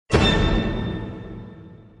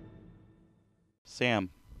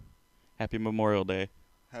Sam, happy Memorial Day.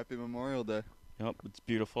 Happy Memorial Day. Yep, it's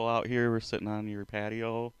beautiful out here. We're sitting on your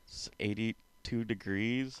patio. It's 82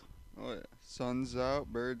 degrees. Oh yeah, sun's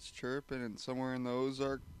out, birds chirping, and somewhere in the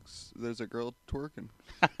Ozarks, there's a girl twerking.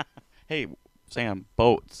 Hey, Sam,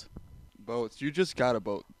 boats. Boats. You just got a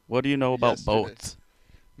boat What do you know about yesterday. boats?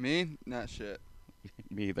 Me? Not shit.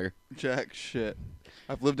 Me either. Jack shit.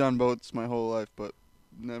 I've lived on boats my whole life, but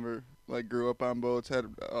never grew up on boats. Had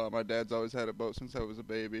my dad's always had a boat since I was a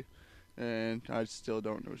baby, and I still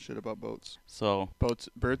don't know shit about boats. So, Boats.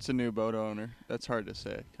 Bert's a new boat owner. That's hard to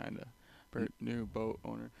say, kinda. Bert, new boat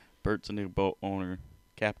owner. Bert's a new boat owner,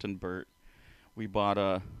 Captain Bert. We had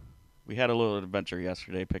a little adventure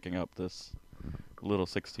yesterday picking up this little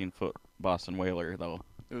 16-foot Boston whaler, though.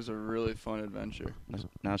 It was a really fun adventure.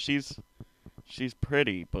 Now she's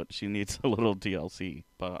pretty, but she needs a little DLC.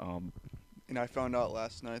 But And I found out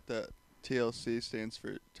last night that TLC stands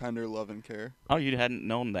for Tender Love and Care. oh, you hadn't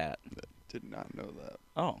known that. Did not know that.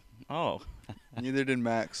 Oh. Neither did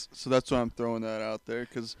Max. So that's why I'm throwing that out there,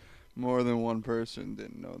 because more than one person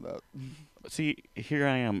didn't know that. See, here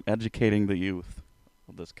I am educating the youth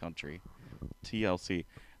of this country. TLC.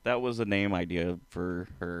 That was a name idea for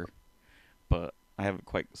her, but I haven't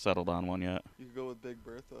quite settled on one yet. You could go with Big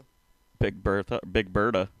Bertha. Big Bertha, Big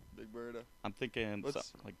Berta. Big Bertha. I'm thinking Let's-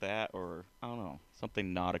 something like that, or I don't know,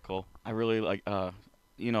 something nautical. I really like,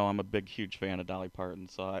 I'm a big, huge fan of Dolly Parton,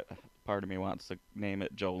 so part of me wants to name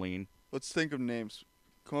it Jolene. Let's think of names.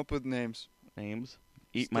 Come up with names. Names.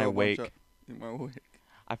 Eat Still My a bunch Wake. of- Eat My Wake.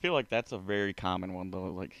 I feel like that's a very common one though,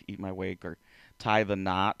 like Eat My Wake or Tie the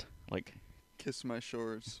Knot, like Kiss My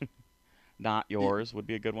Shores. Not Yours would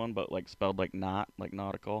be a good one, but like spelled like not, like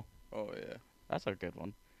nautical. Oh yeah. That's a good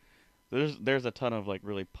one. There's a ton of like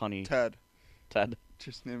really punny Ted. Ted.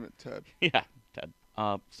 Just name it Ted. Yeah, Ted.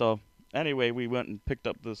 So anyway, we went and picked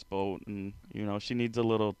up this boat, and she needs a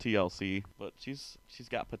little TLC, but she's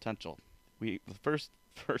got potential. The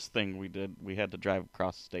first thing we did, we had to drive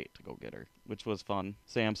across the state to go get her, which was fun.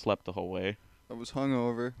 Sam slept the whole way. I was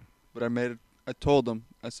hungover, but I told him,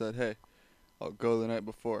 I said, hey, I'll go the night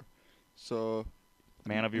before. So,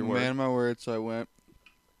 Man of your man word. of my word, so I went.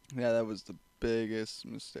 Yeah, that was the biggest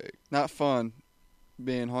mistake. Not fun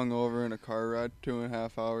being hungover in a car ride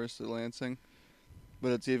 2.5 hours to Lansing,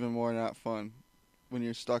 but it's even more not fun when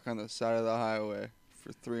you're stuck on the side of the highway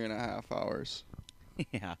for 3.5 hours.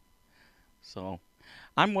 Yeah. So,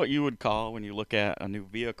 I'm what you would call when you look at a new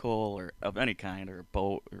vehicle or of any kind, or a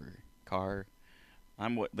boat or car.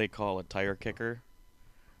 I'm what they call a tire kicker.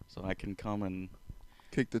 So I can come and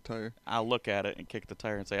Kick the tire. I'll look at it and kick the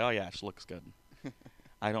tire and say, "Oh yeah, she looks good."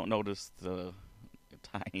 I don't notice the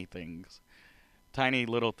tiny things, tiny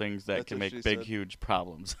little things that That's can what make she big, said. huge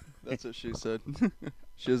problems. That's what she said.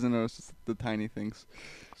 She doesn't notice the tiny things.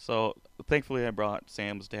 So thankfully, I brought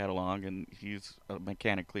Sam's dad along, and he's a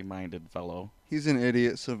mechanically minded fellow. He's an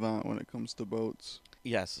idiot savant when it comes to boats.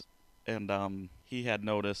 Yes, and he had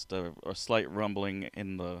noticed a slight rumbling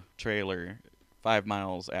in the trailer 5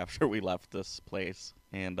 miles after we left this place,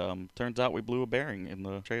 and turns out we blew a bearing in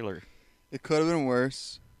the trailer. It could have been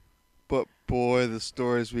worse, but boy, the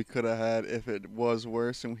stories we could have had if it was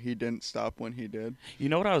worse and he didn't stop when he did. You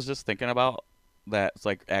know what I was just thinking about? That's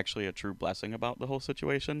like actually a true blessing about the whole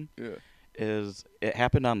situation. Yeah. Is it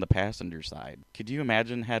happened on the passenger side. Could you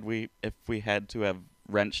imagine if we had to have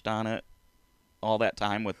wrenched on it all that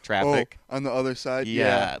time with traffic? Oh, on the other side?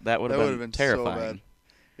 Yeah, that would that have would've been been so terrifying.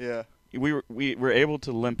 bad. Yeah. We were able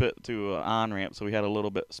to limp it to an on-ramp, so we had a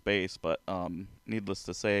little bit of space, but needless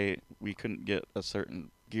to say, we couldn't get a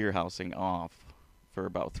certain gear housing off for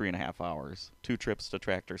about 3.5 hours. 2 trips to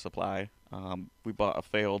Tractor Supply. We bought a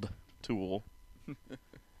failed tool.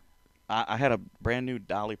 I had a brand new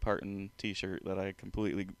Dolly Parton t-shirt that I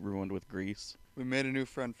completely ruined with grease. We made a new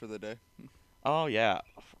friend for the day. Oh, yeah.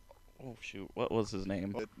 Oh, shoot. What was his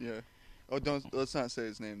name? Yeah. Oh, let's not say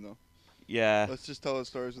his name, though. Yeah. Let's just tell the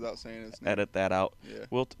stories without saying his name. Edit that out. Yeah.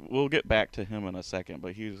 We'll get back to him in a second,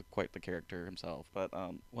 but he's quite the character himself. But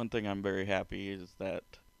one thing I'm very happy is that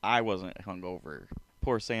I wasn't hungover.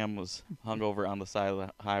 Poor Sam was hungover on the side of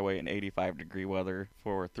the highway in 85-degree weather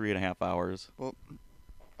for 3.5 hours. Well,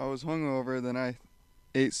 I was hungover, then I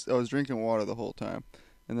was drinking water the whole time,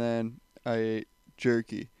 and then I ate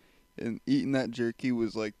jerky. And eating that jerky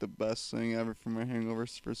was like the best thing ever for my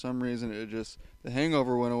hangovers. For some reason, the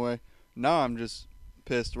hangover went away. Now I'm just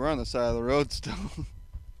pissed. We're on the side of the road still.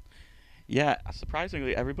 Yeah,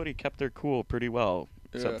 surprisingly, everybody kept their cool pretty well,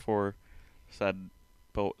 except Yeah. for said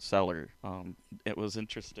boat seller. It was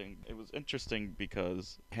interesting. It was interesting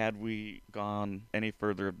because had we gone any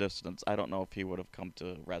further of distance, I don't know if he would have come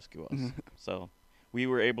to rescue us. So we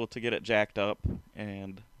were able to get it jacked up,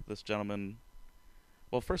 and this gentleman.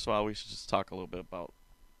 Well, first of all, we should just talk a little bit about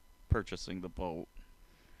purchasing the boat.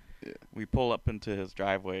 Yeah. We pull up into his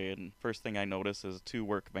driveway, and first thing I notice is two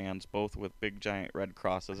work vans, both with big giant red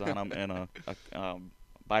crosses on them, and a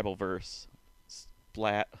Bible verse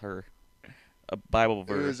splat her. A Bible It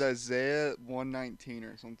verse. was Isaiah 119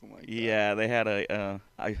 or something like that. Yeah, they had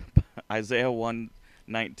Isaiah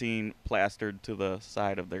 119 plastered to the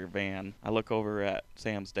side of their van. I look over at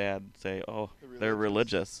Sam's dad and say, "Oh, they're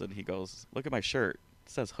religious," and he goes, "Look at my shirt.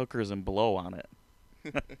 It says hookers and blow on it."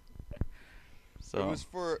 So It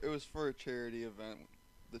was for a charity event.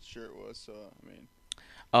 The shirt was, so I mean,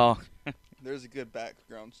 oh, there's a good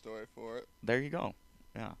background story for it. there you go.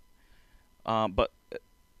 Yeah. But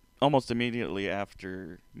almost immediately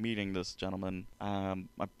after meeting this gentleman, I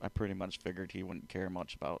pretty much figured he wouldn't care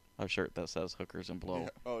much about a shirt that says hookers and blow. Yeah.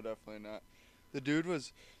 Oh, definitely not. The dude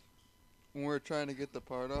was, when we were trying to get the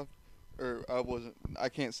part off, or I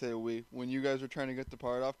can't say we, when you guys were trying to get the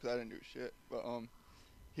part off, because I didn't do shit, but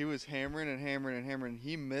he was hammering and hammering and hammering.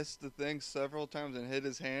 He missed the thing several times and hit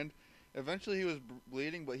his hand. Eventually he was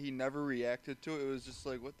bleeding, but he never reacted to it. It was just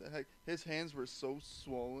like, what the heck? His hands were so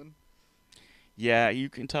swollen. Yeah, you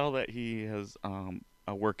can tell that he is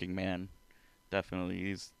a working man.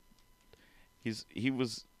 Definitely, he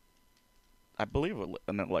was, I believe,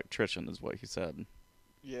 an electrician is what he said.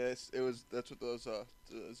 Yes, it was. That's what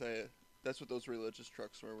that's what those religious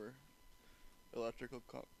trucks were electrical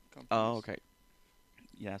companies. Oh, okay.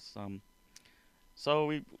 Yes.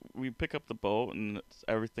 So we pick up the boat and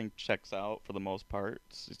everything checks out for the most part.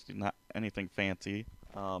 It's not anything fancy.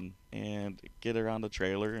 And get around the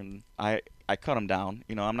trailer, and I cut him down.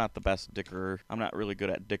 You know, I'm not the best dickerer. I'm not really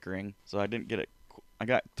good at dickering, so I didn't get it. I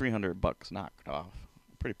got $300 knocked off.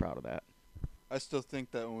 I'm pretty proud of that. I still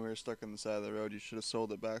think that when we were stuck on the side of the road, you should have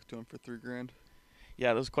sold it back to him for $3,000.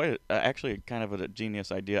 Yeah, that was actually kind of a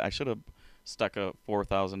genius idea. I should have stuck a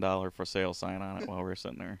 $4,000 for sale sign on it while we were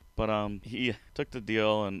sitting there. But he took the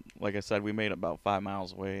deal, and like I said, we made it about 5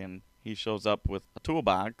 miles away, and he shows up with a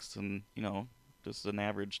toolbox, and you know, just an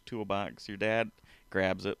average toolbox. Your dad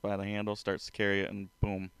grabs it by the handle, starts to carry it, and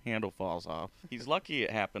boom, handle falls off. He's lucky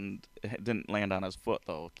it didn't land on his foot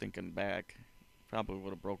though. Thinking back, probably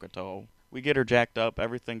would have broke a toe. We get her jacked up.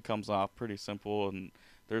 Everything comes off pretty simple, and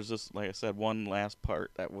there's just, like I said, one last part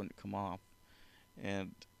that wouldn't come off.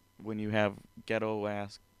 And when you have ghetto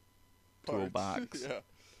ass toolbox, Yeah,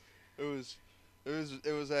 it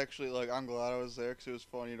was actually like, I'm glad I was there because it was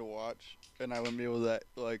funny to watch, and I wouldn't be able to,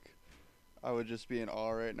 like, I would just be in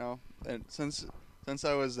awe right now. And since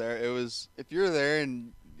I was there, it was, if you're there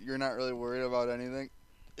and you're not really worried about anything,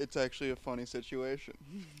 it's actually a funny situation.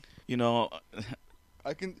 you know,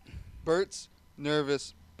 Bert's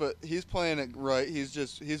nervous, but he's playing it right.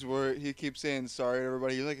 He's worried. He keeps saying sorry to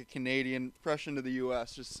everybody. He's like a Canadian fresh into the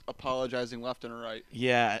U.S., just apologizing left and right.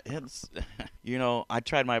 yeah, it's, you know, I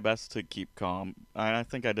tried my best to keep calm. I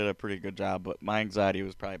think I did a pretty good job, but my anxiety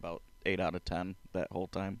was probably about 8 out of 10 that whole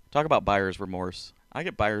time. Talk about buyer's remorse. I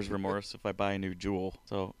get buyer's remorse if I buy a new jewel.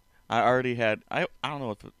 So I already had, I don't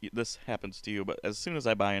know if this happens to you, but as soon as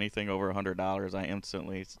I buy anything over $100, I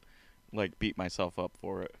instantly, like, beat myself up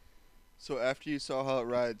for it. So after you saw how it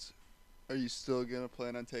rides, are you still gonna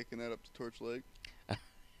plan on taking that up to Torch Lake?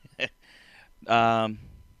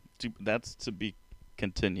 That's to be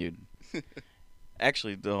continued.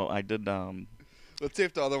 Actually, though, I did, Let's see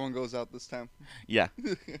if the other one goes out this time. yeah.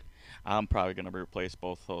 I'm probably going to replace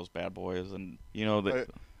both those bad boys. And, you know,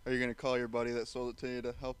 Are you gonna call your buddy that sold it to you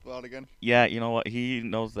to help out again? yeah, you know what? He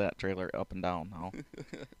knows that trailer up and down now.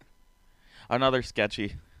 Another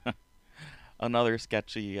sketchy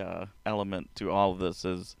element to all of this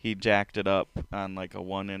is he jacked it up on like a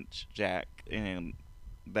 1-inch jack, and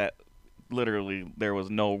that literally there was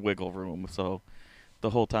no wiggle room. So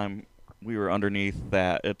the whole time we were underneath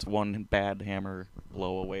that, it's one bad hammer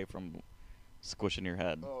blow away from squishing your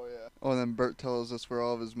head. Oh yeah. Oh, and then Bert tells us where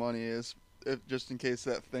all of his money is, if just in case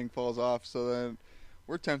that thing falls off. So then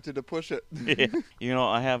we're tempted to push it. You know,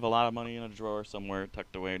 I have a lot of money in a drawer somewhere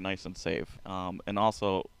tucked away nice and safe. And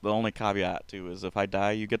also, the only caveat, too, is if I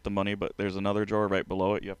die, you get the money, but there's another drawer right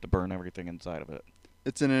below it. You have to burn everything inside of it.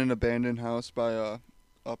 It's in an abandoned house by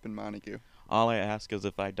up in Montague. All I ask is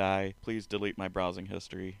if I die, please delete my browsing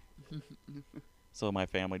history so my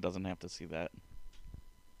family doesn't have to see that.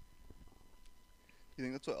 You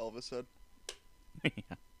think that's what Elvis said?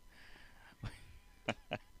 Yeah.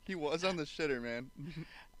 He was on the shitter, man.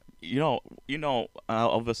 You know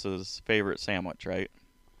Elvis's favorite sandwich, right?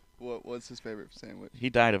 What's his favorite sandwich? He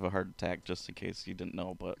died of a heart attack, just in case you didn't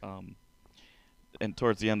know, but and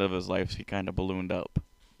towards the end of his life, he kind of ballooned up.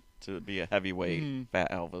 to be a heavyweight, Mhm.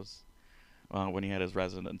 Fat Elvis, when he had his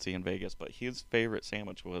residency in Vegas. But his favorite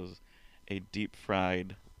sandwich was a deep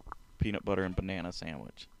fried peanut butter and banana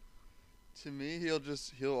sandwich. To me,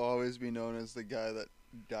 he'll always be known as the guy that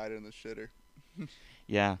died in the shitter.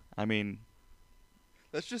 Yeah, I mean,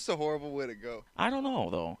 That's just a horrible way to go. I don't know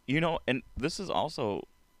though. And this is also,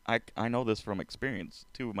 I know this from experience.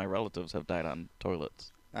 Two of my relatives have died on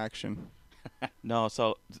toilets. Action. No,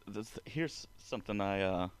 so here's something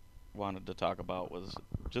I wanted to talk about was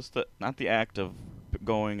just not the act of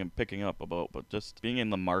going and picking up a boat, but just being in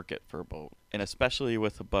the market for a boat, and especially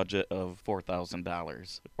with a budget of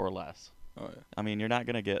 $4,000 or less. Oh yeah. I mean, you're not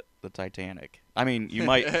gonna get the Titanic. I mean, you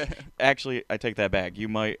might actually. I take that back. You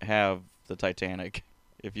might have the Titanic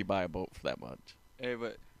if you buy a boat for that much. Hey,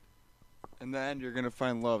 but in the end, you're gonna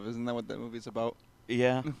find love. Isn't that what that movie's about?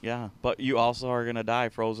 Yeah, yeah. But you also are gonna die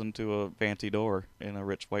frozen to a fancy door, and a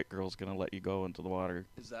rich white girl's gonna let you go into the water.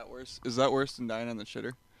 Is that worse? Is that worse than dying on the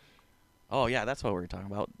shitter? Oh yeah, that's what we were talking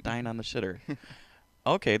about. Dying on the shitter.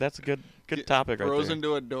 Okay, that's a good Get topic right there. Frozen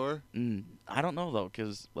to a door. I don't know though,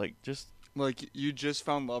 'cause just Like you just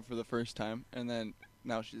found love for the first time, and then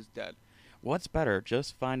now she's dead. what's better,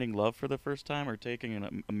 just finding love for the first time or taking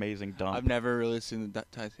an amazing dump? I've never really seen the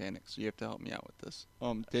Titanic, so you have to help me out with this.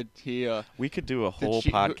 Did he? We could do a whole she-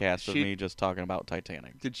 podcast of she- me just talking about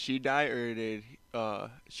Titanic. Did she die or did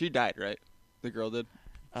she died? Right, the girl did.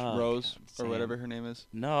 Oh, Rose God, or Sam. whatever her name is.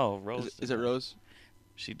 No, Rose. Is it Rose?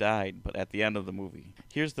 She died, but at the end of the movie.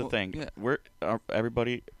 Here's the Well, thing. yeah.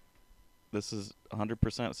 Everybody. This is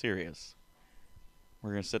 100% serious.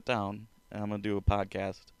 We're gonna sit down and I'm gonna do a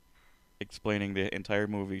podcast explaining the entire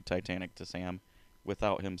movie Titanic to Sam,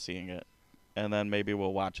 without him seeing it, and then maybe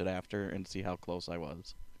we'll watch it after and see how close I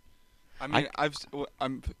was. I mean,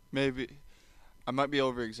 I might be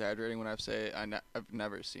over exaggerating when I say I've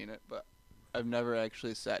never seen it, but I've never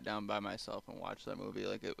actually sat down by myself and watched that movie.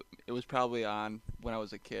 Like it was probably on when I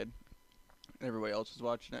was a kid. Everybody else was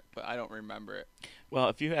watching it, but I don't remember it. Well,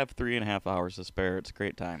 if you have 3.5 hours to spare, it's a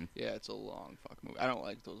great time. Yeah, it's a long fuck movie. I don't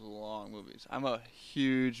like those long movies. I'm a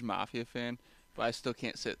huge Mafia fan, but I still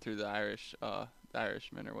can't sit through the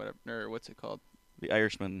Irishman or whatever, or what's it called? The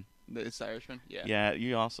Irishman. It's the Irishman. Yeah. Yeah,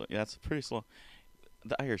 it's pretty slow.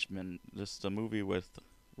 The Irishman, just a movie with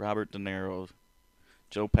Robert De Niro,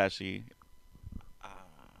 Joe Pesci,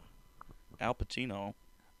 Al Pacino.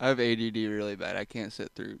 I have ADD really bad. I can't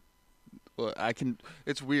sit through. Well, I can.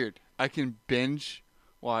 It's weird. I can binge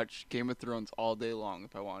watch Game of Thrones all day long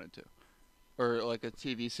if I wanted to, or like a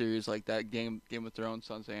TV series like that Game of Thrones,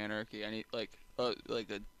 Sons of Anarchy. Any like a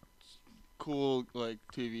cool like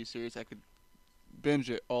TV series. I could binge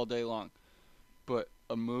it all day long, but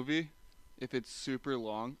a movie, if it's super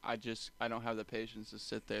long, I don't have the patience to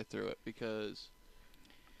sit there through it because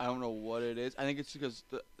I don't know what it is. I think it's because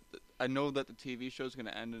I know that the TV show is going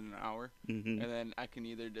to end in an hour, Mm-hmm. and then I can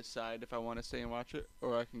either decide if I want to stay and watch it,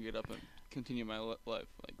 or I can get up and continue my life. Like,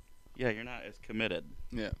 Yeah, you're not as committed.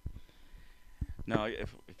 yeah, No,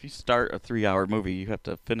 if you start a 3-hour movie, you have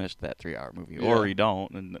to finish that 3-hour movie, Yeah. or you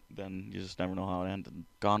don't, and then you just never know how it ended.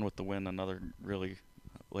 Gone with the Wind, another really,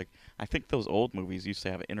 I think those old movies used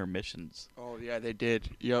to have intermissions. oh yeah, they did.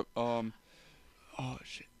 Yep. Oh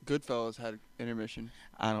shit, Goodfellas had intermission.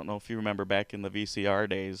 I don't know if you remember back in the VCR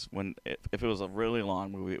days when if it was a really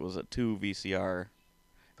long movie, it was a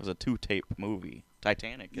 2-tape movie.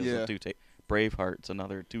 Titanic is Yeah. a 2-tape. Braveheart's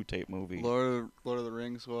another 2-tape movie. Lord of the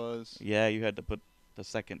Rings was. Yeah, you had to put the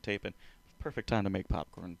second tape in. Perfect time to make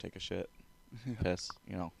popcorn and take a shit. Piss.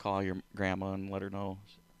 Call your grandma and let her know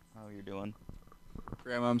how you're doing.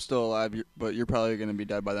 Grandma, I'm still alive, but you're probably gonna be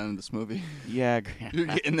dead by the end of this movie. Yeah, You're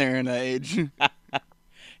getting there in that age.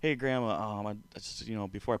 Hey, Grandma. I just,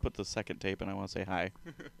 before I put the second tape in, I want to say hi.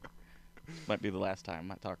 Might be the last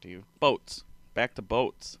time I talk to you. Boats. Back to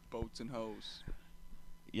boats. Boats and hoes.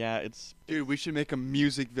 Yeah, it's Dude, we should make a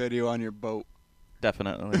music video on your boat.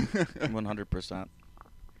 definitely 100%.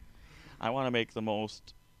 I want to make the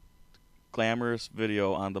most glamorous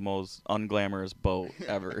video on the most unglamorous boat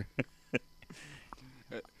ever.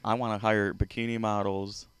 I want to hire bikini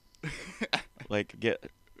models, get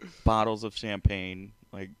bottles of champagne,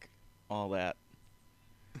 all that.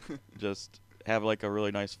 Just have a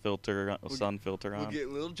really nice filter, sun filter on. We'll get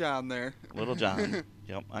Lil Jon there. Little John.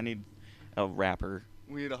 Yep, I need a rapper.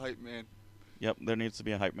 We need a hype man. Yep, there needs to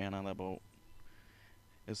be a hype man on that boat.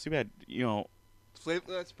 It's too bad,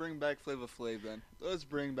 Let's bring back Flava Flav then. Let's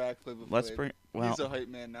bring back Flava Flav. Well, He's a hype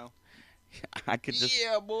man now. I could just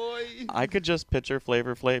Yeah, boy. I could just picture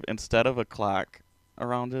Flavor Flav instead of a clock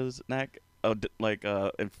around his neck,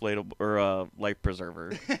 inflatable or a life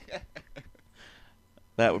preserver.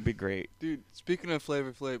 That would be great. Dude, speaking of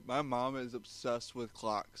Flavor Flav, my mom is obsessed with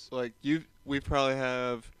clocks. Like we probably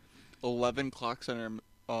have 11 clocks on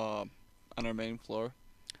our main floor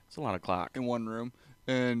It's a lot of clock. in one room,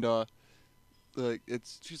 and like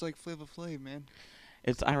she's like Flavor Flav, man.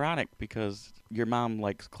 It's ironic because your mom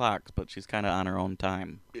likes clocks, but she's kind of on her own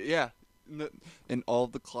time. Yeah, and all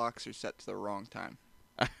the clocks are set to the wrong time.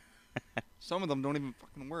 Some of them don't even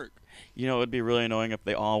fucking work. You know, it'd be really annoying if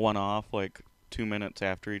they all went off like 2 minutes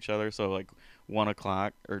after each other. So like 1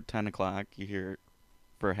 o'clock or 10 o'clock, you hear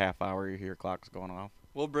for a half hour, you hear clocks going off.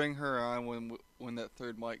 We'll bring her on when that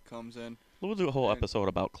third mic comes in. We'll do a whole And- episode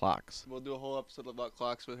about clocks. We'll do a whole episode about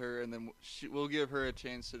clocks with her, and then we'll give her a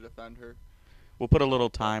chance to defend her. We'll put a little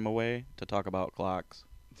time away to talk about clocks.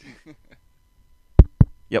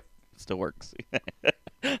 Yep, it still works.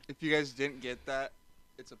 If you guys didn't get that,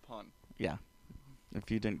 it's a pun. Yeah. If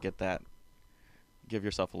you didn't get that, give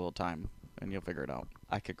yourself a little time and you'll figure it out.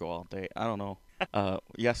 I could go all day. I don't know.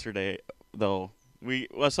 Yesterday, though,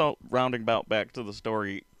 so rounding about back to the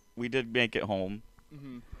story, we did make it home,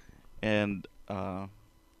 Mm-hmm. and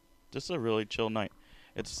just a really chill night.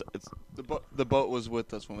 It's The boat was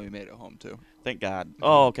with us when we made it home too. thank God.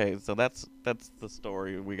 Oh, okay. So that's the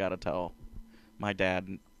story we got to tell. My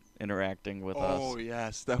dad interacting with Oh us.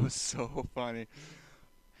 yes, that was so funny.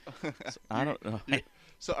 So, I don't know.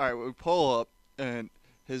 So all right, we pull up, and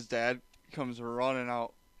his dad comes running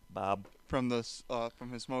out Bob. from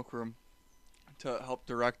from his smoke room to help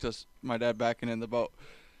direct us, my dad backing in the boat.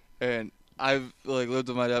 And I've lived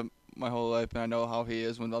with my dad my whole life, and I know how he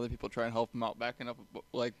is when other people try and help him out backing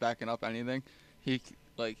up anything. He's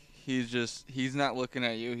not looking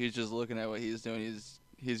at you. He's just looking at what he's doing.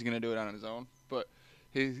 He's gonna do it on his own. But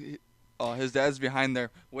his dad's behind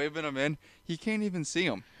there waving him in. He can't even see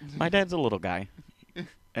him. My dad's a little guy,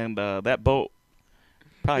 and that boat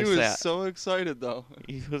probably He was sat. so excited though.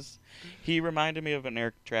 He reminded me of an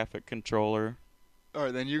air traffic controller. All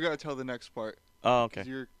right, then you gotta tell the next part. Oh, 'Cause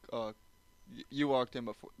okay. you walked in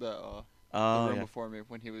before the Oh, room yeah. before me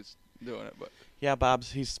when he was doing it, but Yeah,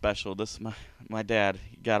 he's special. This is my dad.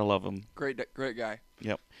 You gotta love him. great guy.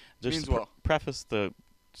 Just Means to well. preface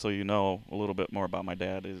so you know a little bit more about my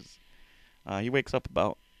dad is, he wakes up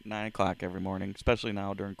about 9 o'clock every morning, especially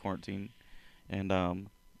now during quarantine, and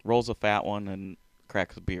rolls a fat one and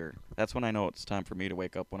cracks a beer. That's when I know it's time for me to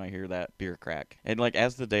wake up, when I hear that beer crack. And like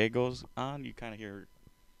as the day goes on, you kind of hear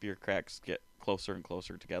beer cracks get closer and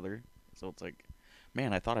closer together. So it's like,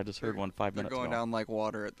 man, I thought I just heard one 5 They're minutes going ago. down like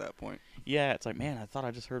water at that point. Yeah, it's like, man, I thought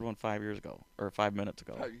I just heard one 5 years ago, or 5 minutes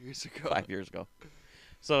ago. 5 years ago. 5 years ago.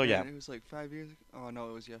 So yeah, Man, it was like 5 years ago. Oh no,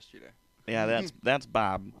 it was yesterday. yeah, that's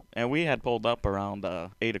Bob, and we had pulled up around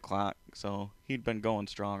 8 o'clock, so he'd been going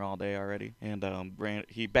strong all day already. And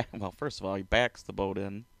well, first of all, he backs the boat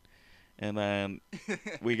in, and then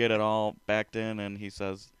we get it all backed in, and he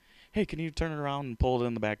says, "Hey, can you turn it around and pull it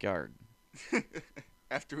in the backyard?"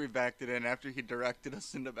 After we backed it in, after he directed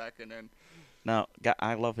us into backing in. Now,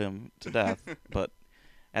 I love him to death, but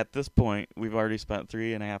at this point, we've already spent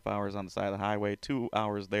 3.5 hours on the side of the highway, 2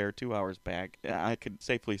 hours there, 2 hours back. I could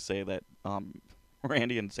safely say that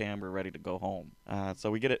Randy and Sam were ready to go home.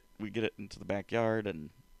 So we get it into the backyard, and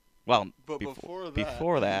well, But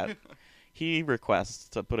before that, he requests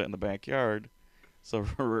to put it in the backyard. So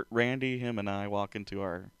Randy, him, and I walk into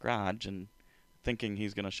our garage and thinking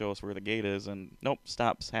he's gonna show us where the gate is, and nope,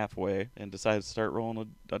 stops halfway and decides to start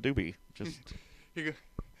rolling a doobie. Just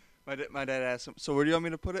my dad asked him, "So where do you want me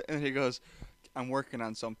to put it?" And he goes, "I'm working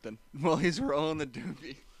on something." Well, he's rolling the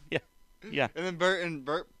doobie. yeah. And then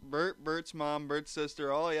Bert's mom, Bert's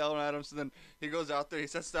sister, all yelling at him. So then he goes out there, he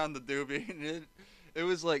sets down the doobie, and it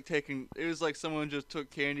was like someone just took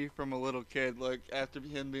candy from a little kid, like after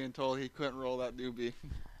him being told he couldn't roll that doobie.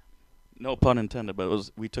 No pun intended,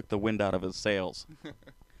 but we took the wind out of his sails.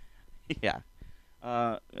 Yeah.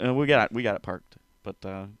 And we got it parked, but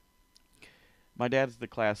my dad's the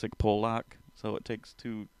classic pole lock, so it takes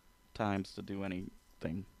 2 times to do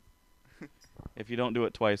anything. If you don't do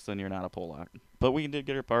it twice, then you're not a pole lock. But we did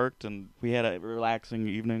get her parked, and we had a relaxing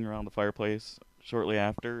evening around the fireplace shortly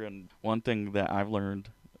after. And one thing that I've learned,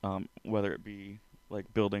 whether it be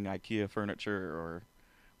like building IKEA furniture or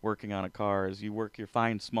working on a car, is you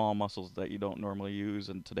find small muscles that you don't normally use.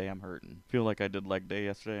 And today I'm hurting. Feel like I did leg day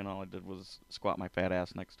yesterday, and all I did was squat my fat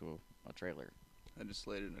ass next to a trailer. I just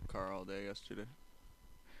laid in a car all day yesterday.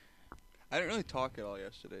 I didn't really talk at all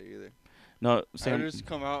yesterday either. No, I Sam. would just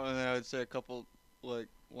come out and then I would say a couple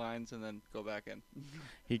lines and then go back in.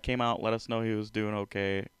 He came out, let us know he was doing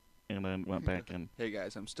okay, and then went back in. Hey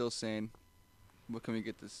guys, I'm still sane. What can we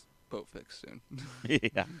get this boat fixed soon?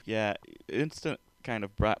 Yeah. kind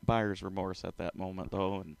of buyer's remorse at that moment,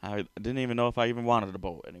 though, and I didn't even know if I even wanted a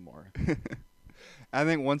boat anymore. I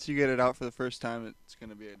think once you get it out for the first time, it's going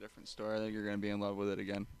to be a different story. I think you're going to be in love with it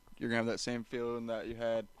again. You're going to have that same feeling that you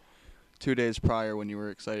had 2 days prior when you were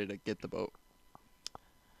excited to get the boat.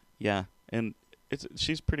 Yeah, and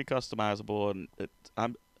she's pretty customizable, and I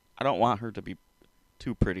don't want her to be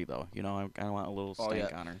too pretty though. You know, I want a little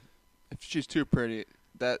stank on her. If she's too pretty,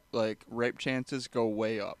 that like rape chances go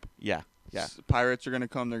way up. Yeah, yeah. Pirates are gonna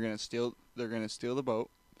come. They're gonna steal. They're gonna steal the boat.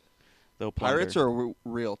 They'll plunder. Pirates are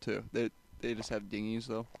real too. They just have dinghies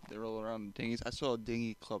though. They roll around in dinghies. I saw a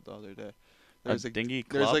dinghy club the other day. There's a dinghy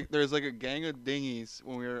club. There's like a gang of dinghies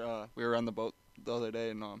when we were on the boat the other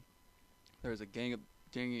day, and there was a gang of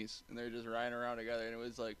dinghies, and they were just riding around together, and it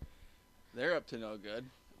was like they're up to no good.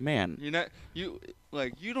 Man,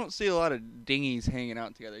 you don't see a lot of dinghies hanging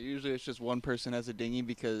out together. Usually, it's just one person has a dinghy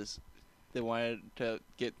because they wanted to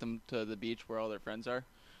get them to the beach where all their friends are.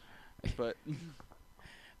 But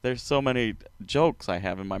there's so many jokes I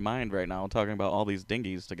have in my mind right now talking about all these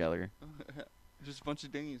dinghies together. Just a bunch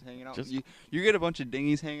of dinghies hanging out. You get a bunch of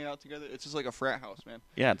dinghies hanging out together. It's just like a frat house, man.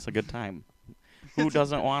 Yeah, it's a good time. Who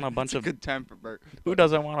doesn't want a bunch of good time for Bert? Who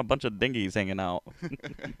doesn't want a bunch of dinghies hanging out?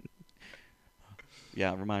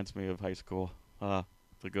 Yeah, it reminds me of high school. The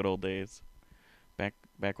good old days. Back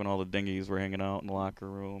when all the dinghies were hanging out in the locker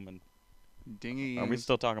room. And dinghies. Are we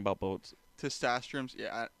still talking about boats? Testosterons?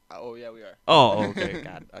 Yeah. Yeah, we are. Oh, okay.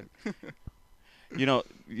 God. You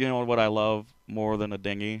know what I love more than a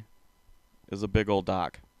dinghy is a big old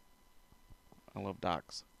dock. I love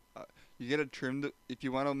docks. You gotta trim if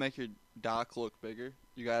you want to make your dock look bigger,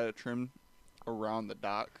 you gotta trim around the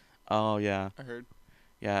dock. Oh yeah. I heard.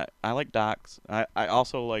 Yeah, I like docks. I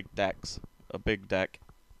also like decks. A big deck.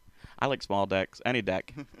 I like small decks. Any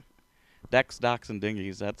deck. Decks, docks, and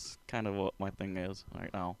dinghies. That's kind of what my thing is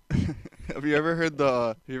right now. Have you ever heard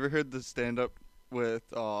the stand up with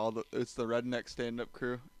it's the redneck stand up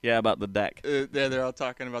crew? Yeah, about the deck. Yeah, they're all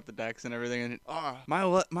talking about the decks and everything. And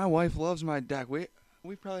my wife loves my deck.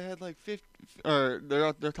 We probably had like 50, or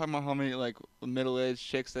they're talking about how many like middle-aged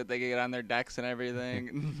chicks that they get on their decks and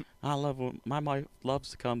everything. I love my wife loves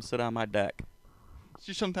to come sit on my deck.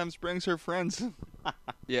 She sometimes brings her friends.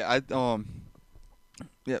 Yeah,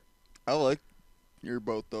 I like your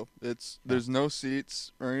boat though. There's no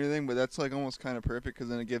seats or anything, but that's like almost kind of perfect because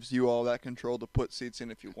then it gives you all that control to put seats in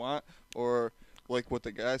if you want, or like what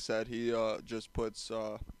the guy said, he just puts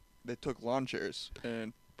they took lawn chairs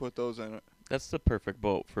and put those in it. That's the perfect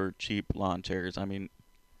boat for cheap lawn chairs. I mean,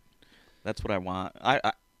 that's what I want.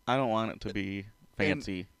 I don't want it to be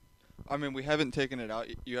fancy. I mean, we haven't taken it out.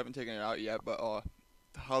 You haven't taken it out yet, but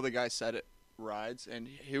how the guy said it rides, and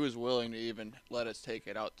he was willing to even let us take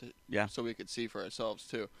it out so we could see for ourselves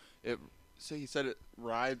too. So he said it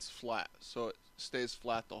rides flat, so it stays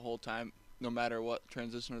flat the whole time, no matter what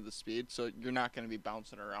transition of the speed. So you're not going to be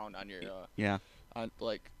bouncing around on your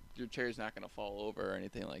your chair's not going to fall over or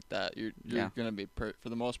anything like that. You're going to be, for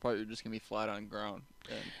the most part, you're just going to be flat on ground.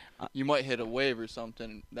 And you might hit a wave or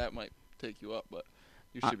something. That might take you up, but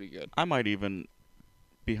you should be good. I might even,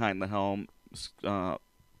 behind the helm,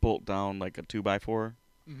 bolt down like a 2x4.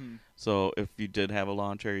 Mm-hmm. So if you did have a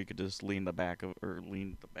lawn chair, you could just lean the back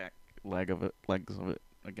legs of it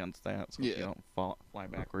against that so you don't fly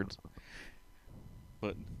backwards.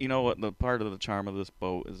 But you know what? The part of the charm of this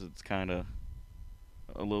boat is it's kind of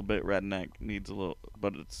a little bit redneck, needs a little,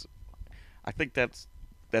 but I think that's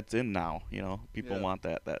in now. You know, people want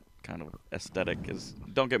that kind of aesthetic.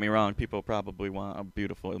 Don't get me wrong, people probably want a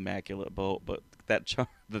beautiful, immaculate boat, but that charm,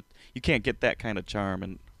 you can't get that kind of charm.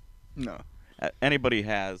 And no, anybody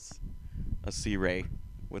has a Sea Ray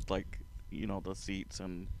with the seats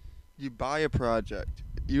and. You buy a project.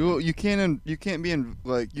 You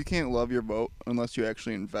can't love your boat unless you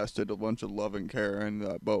actually invested a bunch of love and care in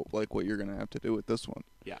that boat, like what you're gonna have to do with this one.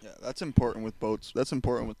 Yeah, that's important with boats. That's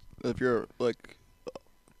important if you're like a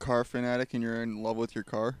car fanatic and you're in love with your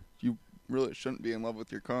car. You really shouldn't be in love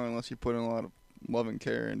with your car unless you put in a lot of love and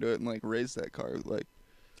care into it and like raise that car. Like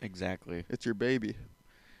exactly, it's your baby.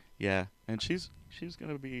 Yeah, and she's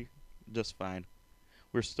gonna be just fine.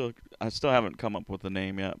 I still haven't come up with a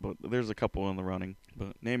name yet, but there's a couple in the running.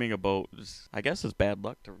 But naming a boat I guess it's bad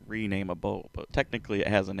luck to rename a boat, but technically it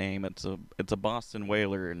has a name. It's a Boston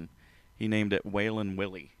whaler, and he named it Whalin'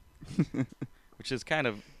 Willie, which is kind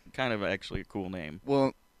of actually a cool name.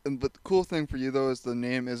 But the cool thing for you though is the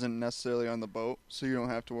name isn't necessarily on the boat, so you don't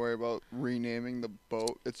have to worry about renaming the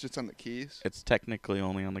boat. It's just on the keys. It's technically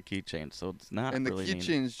only on the keychain, so it's not. And really the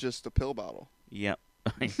keychain's just a pill bottle. Yep.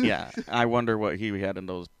 Yeah, I wonder what he had in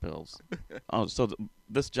those pills. Oh, so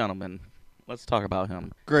this gentleman, let's talk about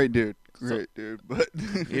him. Great dude. So- Great dude. But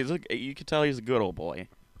You can tell he's a good old boy.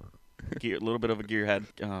 A little bit of a gearhead.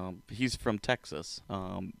 He's from Texas.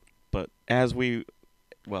 But first you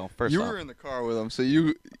off, were in the car with him, so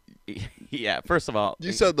you yeah. First of all,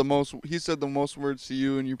 said the most. He said the most words to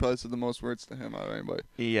you, and you probably said the most words to him out of anybody.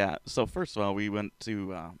 yeah. So first of all, we went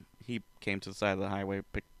to. He came to the side of the highway,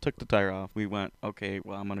 took the tire off. We went, okay,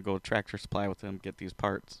 well, I'm gonna go to Tractor Supply with him, get these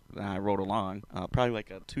parts. And I rode along. Probably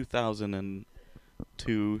like a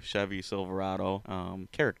 2002 Chevy Silverado.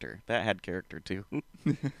 Character that had character too.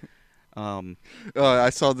 I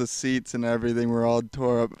saw the seats and everything were all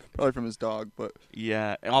tore up, probably from his dog. But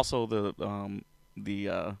Yeah, and also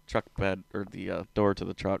the truck bed or the door to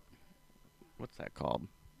the truck. What's that called?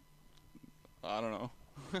 I don't know.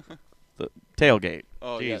 The tailgate.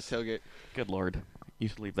 Oh Jeez. yeah, tailgate. Good lord, you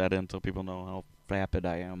should leave that in so people know how vapid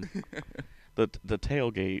I am. The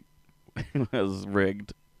tailgate was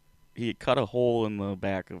rigged. He cut a hole in the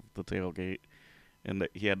back of the tailgate, and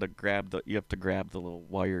he had to you have to grab the little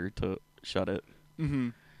wire to shut it. Mm-hmm.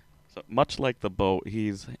 So much like the boat,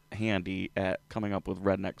 he's handy at coming up with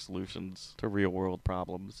redneck solutions to real world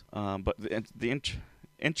problems. But the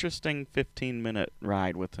interesting 15-minute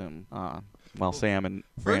ride with him while Sam and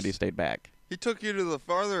Randy stayed back. He took you to the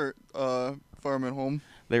farther farming home.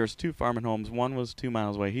 There was 2 farming homes. One was 2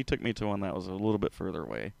 miles away. He took me to one that was a little bit further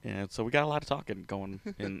away. And so we got a lot of talking going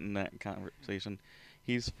in that conversation.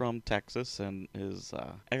 He's from Texas, and his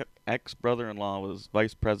ex-brother-in-law was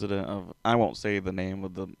vice president of, I won't say the name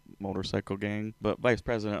of the motorcycle gang, but vice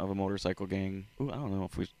president of a motorcycle gang. Ooh, I don't know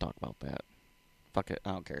if we should talk about that. Fuck it,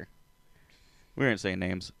 I don't care. We aren't saying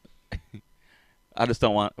names. I just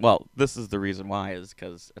don't want, well, this is the reason why, is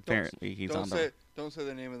because apparently he's on the... Don't say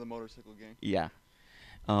the name of the motorcycle gang. Yeah.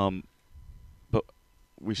 But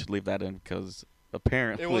we should leave that in because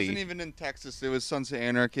apparently... It wasn't even in Texas. It was Sons of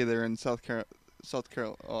Anarchy. They're in California.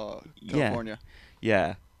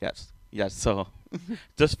 Yeah. Yes. So,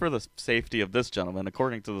 just for the safety of this gentleman,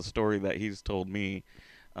 according to the story that he's told me,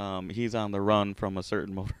 he's on the run from a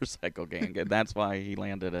certain motorcycle gang, and that's why he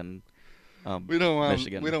landed in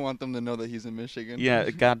Michigan. We don't want them to know that he's in Michigan. Yeah.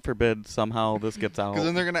 God forbid somehow this gets out. Because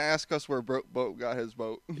then they're gonna ask us where Boat got his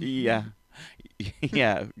boat. Yeah.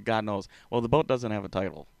 Yeah. God knows. Well, the boat doesn't have a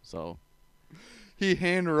title, so. He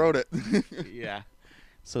hand wrote it. Yeah.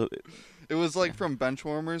 So. It was like from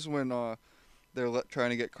Benchwarmers when they're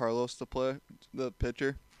trying to get Carlos to play the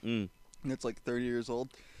pitcher, and it's like 30 years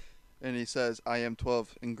old, and he says, "I am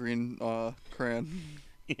 12" in green crayon.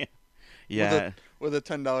 Yeah. Yeah. With a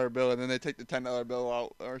 $10 bill, and then they take the $10 bill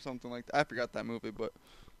out or something like that. I forgot that movie, but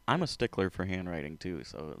I'm a stickler for handwriting too,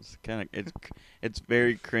 so it's kind of it's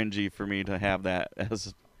very cringy for me to have that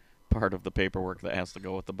as part of the paperwork that has to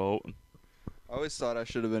go with the boat. I always thought I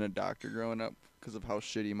should have been a doctor growing up because of how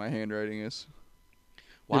shitty my handwriting is.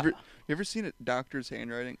 Wow. You ever seen a doctor's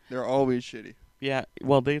handwriting? They're always shitty. Yeah,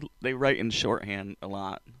 well they write in shorthand a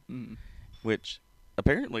lot, which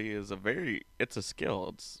apparently is it's a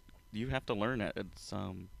skill. You have to learn it. It's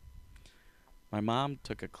my mom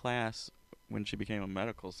took a class when she became a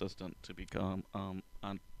medical assistant to become on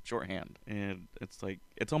shorthand, and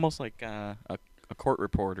it's almost like a court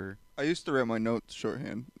reporter. I used to write my notes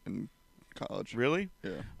shorthand in college. Really?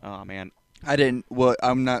 Yeah. Oh man. I didn't. Well,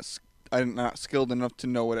 I'm not skilled enough to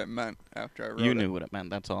know what it meant after I wrote it. You knew what it meant.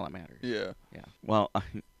 That's all that matters. Yeah. Yeah. Well,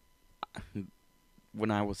 when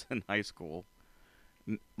I was in high school,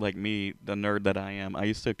 like me, the nerd that I am, I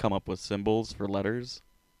used to come up with symbols for letters,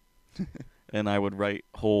 and I would write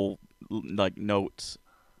whole notes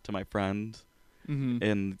to my friends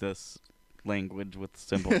in this language with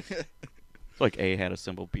symbols. Like A had a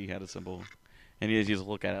symbol, B had a symbol. And you just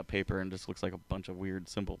look at a paper and it just looks like a bunch of weird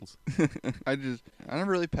symbols. I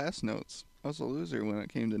never really passed notes. I was a loser when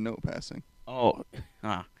it came to note passing. Oh,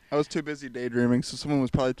 I was too busy daydreaming, so someone was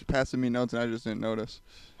probably passing me notes and I just didn't notice.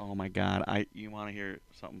 Oh my God! You want to hear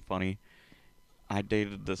something funny? I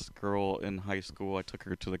dated this girl in high school. I took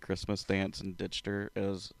her to the Christmas dance and ditched her. It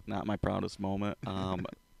was not my proudest moment.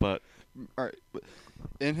 But all right, but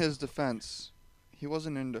in his defense, he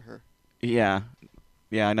wasn't into her. Yeah.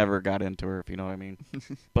 Yeah, I never got into her, if you know what I mean.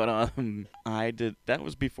 But I did. That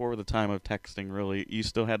was before the time of texting. Really, you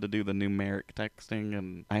still had to do the numeric texting,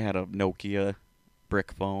 and I had a Nokia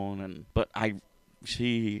brick phone, but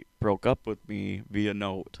she broke up with me via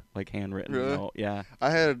note, like handwritten note. Yeah. I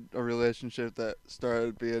had a relationship that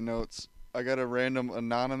started via notes. I got a random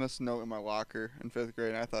anonymous note in my locker in 5th grade,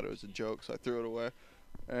 and I thought it was a joke, so I threw it away.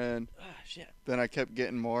 And then I kept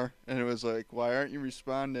getting more, and it was like, "Why aren't you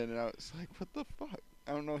responding?" And I was like, "What the fuck?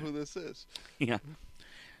 I don't know who this is." Yeah.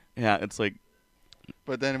 Yeah, it's like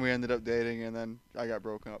But then we ended up dating, and then I got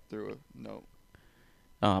broken up through a note.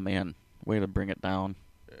 Oh man, way to bring it down.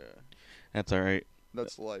 Yeah, That's all right.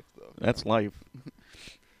 that's life though. That's life.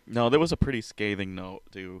 No, there was a pretty scathing note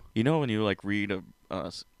too. You know when you like read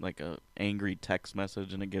like a angry text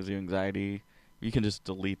message and it gives you anxiety, you can just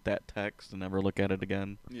delete that text and never look at it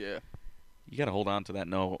again. Yeah, You gotta hold on to that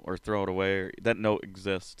note or throw it away. Or that note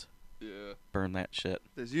exists. yeah. Burn that shit.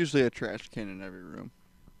 There's usually a trash can in every room.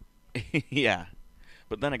 Yeah.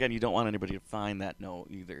 But then again, you don't want anybody to find that note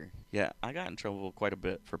either. Yeah, I got in trouble quite a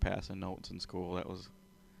bit for passing notes in school. That was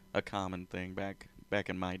a common thing back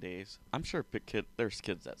in my days. I'm sure there's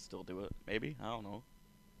kids that still do it. Maybe, I don't know.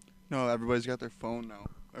 No, everybody's got their phone now.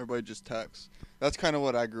 Everybody just texts. That's kind of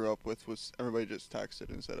what I grew up with. Was everybody just texted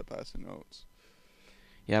instead of passing notes?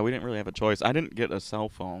 Yeah, we didn't really have a choice. I didn't get a cell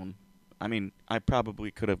phone. I mean, I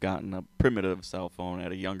probably could have gotten a primitive cell phone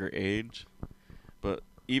at a younger age, but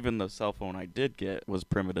even the cell phone I did get was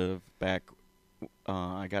primitive back.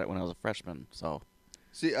 I got it when I was a freshman, so.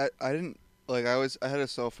 See, I didn't like. I had a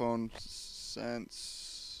cell phone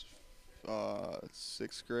since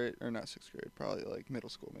sixth grade, or not sixth grade, probably like middle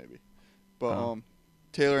school maybe. But Oh.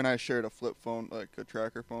 Taylor and I shared a flip phone, like a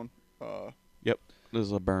tracker phone. This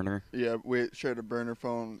is a burner. Yeah, we shared a burner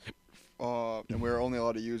phone, and we were only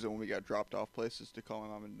allowed to use it when we got dropped off places to call my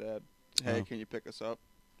mom and dad. Hey, Oh. can you pick us up?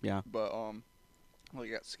 Yeah. But we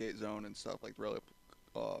got skate zone and stuff like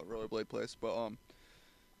rollerblade place. But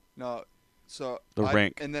no, so The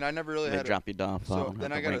rink. and then I never really They had. drop you off. So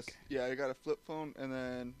then at I the got rink. I got a flip phone, and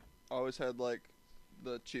then I always had like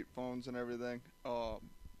the cheap phones and everything.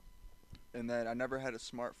 And then I never had a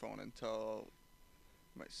smartphone until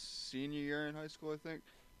my senior year in high school, I think.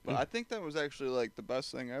 But Mm. I think that was actually like the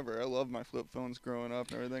best thing ever. I loved my flip phones growing up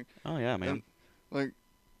and everything. Oh yeah, man. And, like,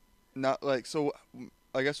 not like so.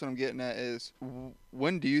 I guess what I'm getting at is,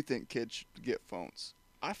 when do you think kids should get phones?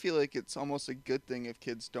 I feel like it's almost a good thing if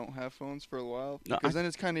kids don't have phones for a while, No, because then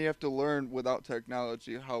it's kind of, you have to learn without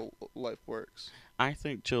technology how life works. I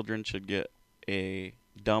think children should get a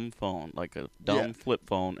dumb phone, like a dumb Yeah. flip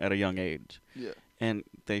phone, at a young age. Yeah. And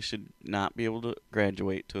they should not be able to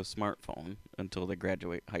graduate to a smartphone until they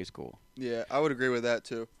graduate high school. Yeah, I would agree with that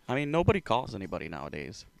too. I mean, nobody calls anybody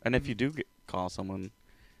nowadays. And if you do call someone,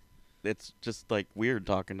 it's just like weird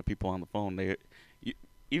talking to people on the phone.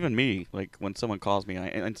 Even me, like when someone calls me, I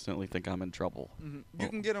instantly think I'm in trouble. You Well-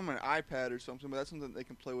 can get them an iPad or something, but that's something they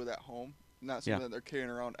can play with at home, not something Yeah. that they're carrying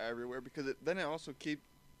around everywhere. Because then it also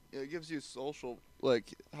it gives you social,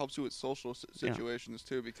 like, helps you with social Yeah. situations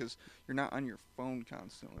too, because you're not on your phone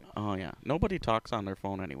constantly. Oh yeah, nobody talks on their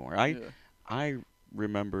phone anymore. Yeah. I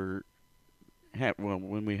remember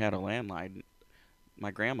when we had a landline,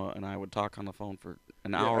 my grandma and I would talk on the phone for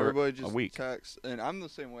an Yeah, hour everybody a just week. texts, and I'm the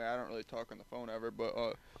same way. I don't really talk on the phone ever, but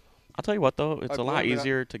I'll tell you what though, it's I a lot blame it on-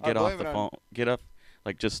 easier to I get off blame the it on- phone, get off,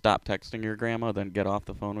 like just stop texting your grandma, then get off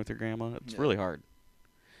the phone with your grandma. It's Yeah. really hard.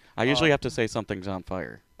 I usually have to say something's on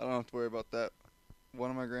fire. I don't have to worry about that. One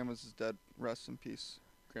of my grandmas is dead. Rest in peace,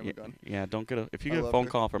 Grandma Yeah, Gunn. yeah, don't get if you I get a love phone her.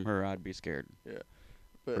 call from her, I'd be scared.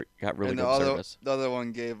 But Got really and good service. the other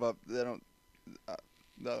one gave up. They don't.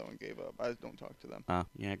 The other one gave up. I don't talk to them.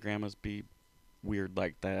 Yeah, grandmas be weird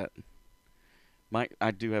like that.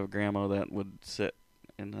 I do have a grandma that would sit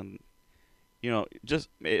and then, just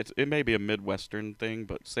it may be a Midwestern thing,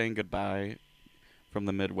 but saying goodbye from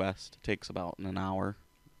the Midwest takes about an hour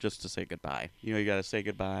just to say goodbye. You got to say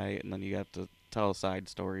goodbye, and then you have to tell a side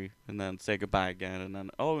story, and then say goodbye again, and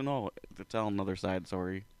then oh no, to tell another side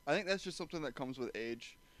story. I think that's just something that comes with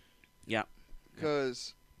age. Yeah.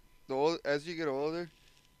 Because as you get older,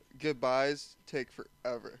 goodbyes take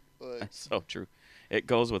forever. Like, That's so true. It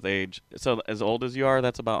goes with age. So as old as you are,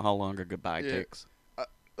 that's about how long a goodbye Yeah. takes.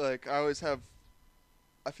 like I always have.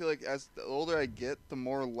 I feel like as the older I get, the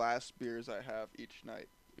more last beers I have each night.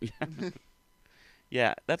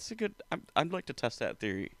 Yeah, that's a good. I'd like to test that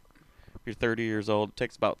theory. If you're 30 years old, it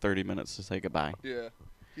takes about 30 minutes to say goodbye. Yeah,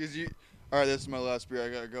 because all right, this is my last beer. I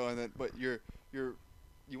gotta go, and then but you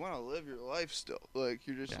want to live your life still. Like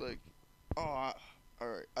you're just Yeah. like, all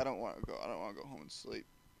right, I don't want to go. I don't want to go home and sleep.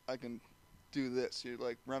 I can do this. You're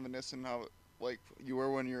like reminiscing how like you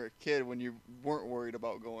were when you were a kid, when you weren't worried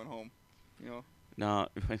about going home. You know. No,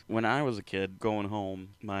 when I was a kid going home,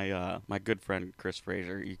 my good friend Chris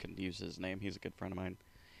Fraser, you can use his name. He's a good friend of mine.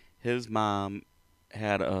 His mom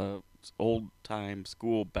had a old time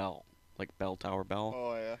school bell, like bell tower bell,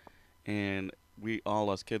 Oh yeah. and all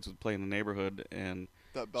us kids would play in the neighborhood, and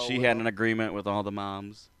That bell. she went had off. an agreement with all the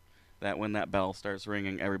moms that when that bell starts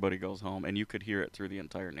ringing, everybody goes home, and you could hear it through the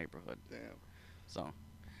entire neighborhood. Damn. So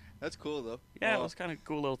That's cool though. yeah, it was kind of a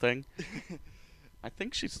cool little thing. I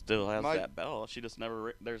think she still has My that bell. She just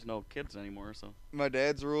never. There's no kids anymore, so. my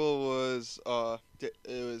dad's rule was it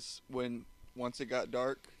was when once it got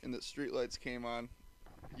dark and the street lights came on,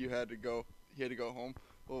 you had to go. He had to go home.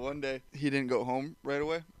 Well, one day he didn't go home right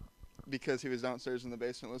away because he was downstairs in the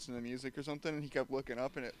basement listening to music or something, and he kept looking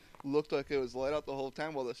up, and it looked like it was light up the whole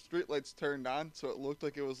time while the street lights turned on, so it looked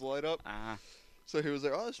like it was light up. Ah. So he was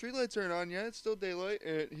like, "Oh, the street lights aren't on yet. It's still daylight."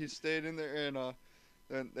 And he stayed in there, and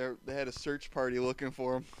then they had a search party looking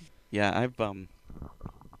for him. Yeah, I've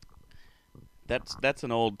That's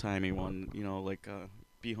an old timey one. You know, like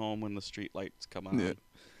be home when the street lights come on. Yeah.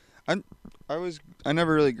 I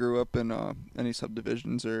never really grew up in any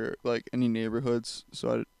subdivisions or like any neighborhoods,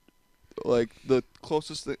 so I like the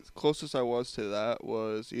closest I was to that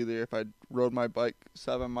was either if I rode my bike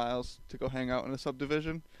 7 miles to go hang out in a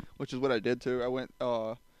subdivision, which is what I did too. I went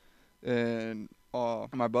and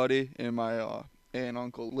my buddy and my aunt and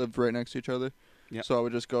uncle lived right next to each other. Yep. So I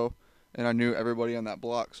would just go, and I knew everybody on that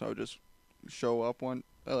block, so I would just show up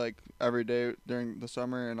like every day during the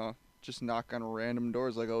summer and just knock on random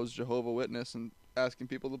doors like I was Jehovah's Witness and asking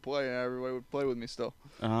people to play, and everybody would play with me still.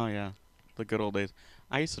 Oh yeah, the good old days.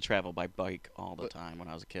 I used to travel by bike all the time when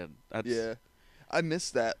I was a kid. Yeah, I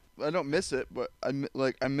miss that. I don't miss it, but I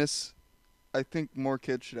miss. I think more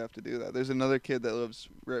kids should have to do that. There's another kid that lives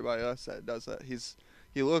right by us that does that.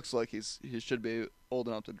 He looks like he should be old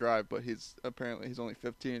enough to drive, but he's only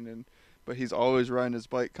 15, but he's always riding his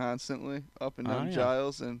bike constantly up and down yeah.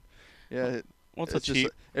 Giles, and yeah. Well, it's a just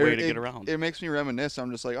cheap way to get around. It makes me reminisce. I'm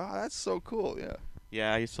just like, oh, that's so cool. Yeah.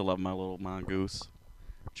 Yeah, I used to love my little mongoose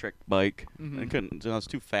trick bike. Mhm. I was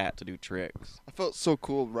too fat to do tricks. I felt so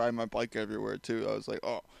cool riding my bike everywhere too. I was like,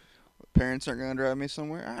 oh, parents aren't gonna drive me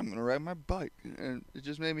somewhere. I'm gonna ride my bike, and it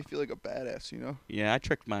just made me feel like a badass, you know. Yeah, I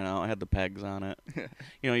tricked mine out. I had the pegs on it.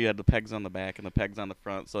 You had the pegs on the back and the pegs on the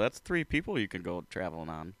front. So that's 3 people you can go traveling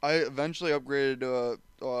on. I eventually upgraded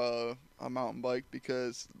to a mountain bike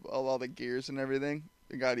because of all the gears and everything.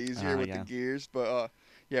 It got easier with yeah. the gears, but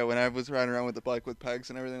yeah, when I was riding around with the bike with pegs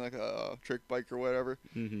and everything, like a trick bike or whatever,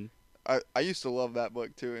 Mm-hmm. I used to love that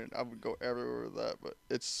bike too, and I would go everywhere with that. But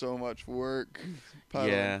it's so much work.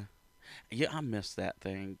 Yeah. Yeah, I miss that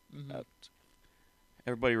thing. Mhm.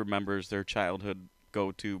 Everybody remembers their childhood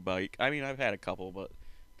go-to bike. I mean, I've had a couple, but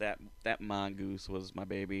that mongoose was my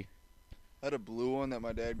baby. I had a blue one that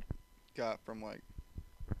my dad got from like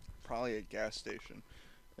probably a gas station,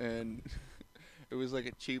 and it was like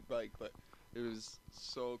a cheap bike, but it was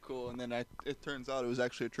so cool. And then it turns out it was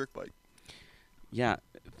actually a trick bike. Yeah,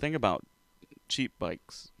 thing about cheap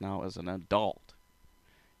bikes now as an adult,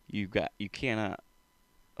 you cannot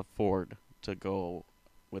afford to go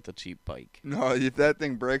with a cheap bike. No, if that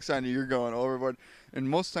thing breaks on you, you're going overboard. And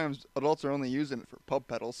most times, adults are only using it for pub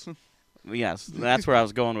pedals. Yes, that's where I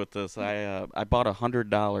was going with this. I bought a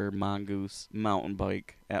 $100 mongoose mountain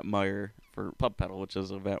bike at Meyer for pub pedal, which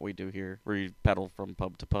is an event we do here where you pedal from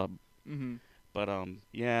pub to pub. Mm-hmm. But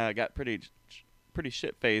yeah, I got pretty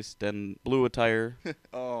shit faced and blew a tire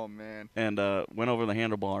Oh man. and went over the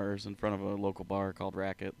handlebars in front of a local bar called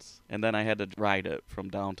Rackets, and then I had to ride it from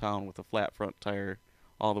downtown with a flat front tire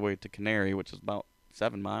all the way to Canary, which is about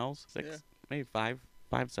 7 miles, 6, Yeah. maybe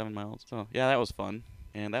 7 miles. So yeah, that was fun,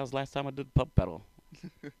 and that was the last time I did pub pedal.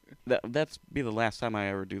 That's be the last time I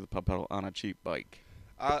ever do the pub pedal on a cheap bike.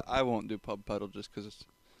 I won't do pub pedal just because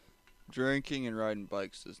drinking and riding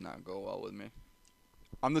bikes does not go well with me.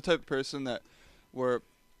 I'm the type of person where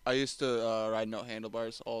I used to ride no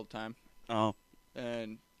handlebars all the time, Oh,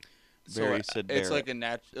 and very so Sid it's Barrett.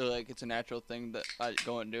 like it's a natural thing that I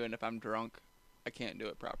go and do. And if I'm drunk, I can't do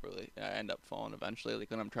it properly. I end up falling eventually,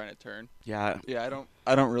 like when I'm trying to turn. Yeah, Yeah,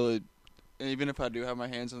 I don't really. Even if I do have my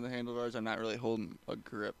hands on the handlebars, I'm not really holding a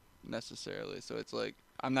grip necessarily. So it's like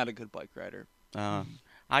I'm not a good bike rider.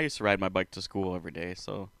 I used to ride my bike to school every day,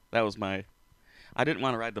 so that was my. I didn't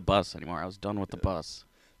want to ride the bus anymore. I was done with the bus.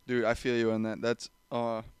 Dude, I feel you on that. That's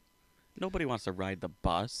Nobody wants to ride the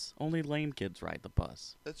bus. Only lame kids ride the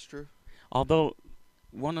bus. that's true. Although,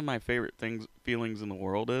 one of my favorite feelings in the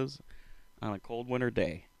world is, on a cold winter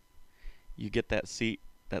day, you get that seat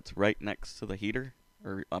that's right next to the heater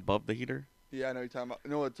or above the heater. Yeah, I know what you're talking about.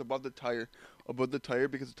 No, it's above the tire. Above the tire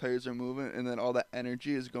because the tires are moving and then all that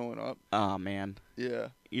energy is going up. Oh man, Yeah.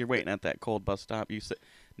 you're waiting at that cold bus stop. You sit,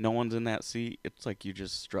 no one's in that seat. It's like you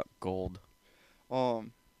just struck gold. I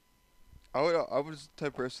was the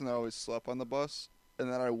type of person that always slept on the bus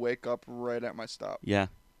and then I wake up right at my stop. Yeah,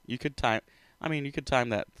 you could time. I mean, you could time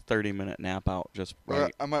that 30-minute nap out just Or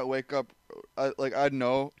right. I might wake up, I'd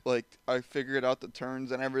know, like, I figured out the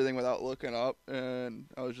turns and everything without looking up, and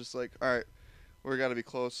I was just like, all right, we got to be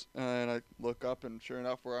close. And I look up, and sure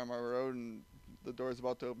enough, we're on my road, and the door's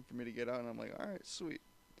about to open for me to get out, and I'm like, all right, sweet.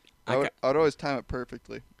 I I'd always time it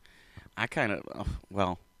perfectly. kind of,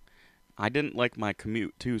 well, I didn't like my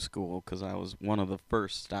commute to school because I was one of the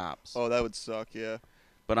first stops. Oh, that would suck, yeah.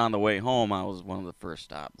 But on the way home, I was one of the first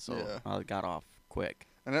stops, so Yeah. I got off quick.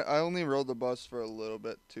 And I only rode the bus for a little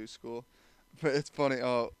bit to school. But it's funny.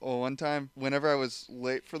 One time, whenever I was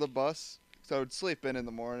late for the bus, so I would sleep in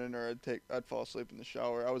the morning, or I'd fall asleep in the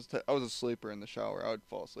shower. I was a sleeper in the shower. I would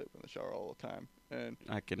fall asleep in the shower all the time. And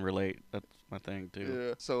I can relate. That's my thing too.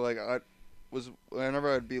 yeah, so like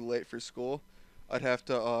whenever I'd be late for school, I'd have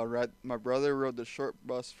to ride. My brother rode the short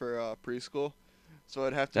bus for preschool, so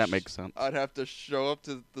I'd have to. That makes sense. I'd have to show up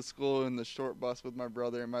to the school in the short bus with my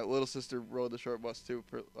brother, and my little sister rode the short bus too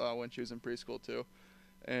for when she was in preschool too.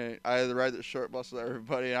 And I had to ride the short bus with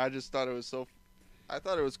everybody, and I just thought it was I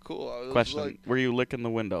thought it was cool. I was Question: like, were you licking the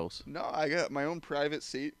windows? no, I got my own private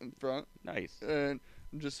seat in front, Nice. and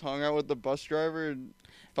just hung out with the bus driver and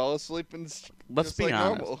fell asleep and Let's just be like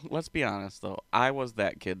honest. normal. Let's be honest though. I was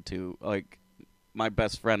that kid too. Like, my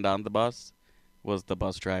best friend on the bus was the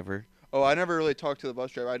bus driver. Oh, I never really talked to the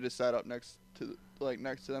bus driver. I just sat up next to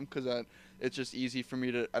them because it's just easy for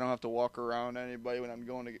me to. I don't have to walk around anybody when I'm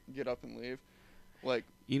going to get up and leave. Like,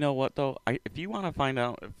 You know what though? If you want to find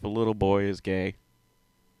out if a little boy is gay,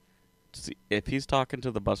 if he's talking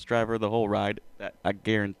to the bus driver the whole ride, I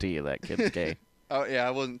guarantee you that kid's gay. oh yeah,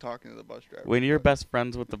 I wasn't talking to the bus driver. When you're best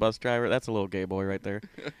friends with the bus driver, that's a little gay boy right there.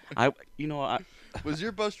 Was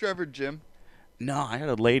your bus driver Jim? No, I had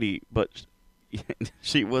a lady, but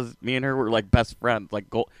she was. Me and her were like best friends.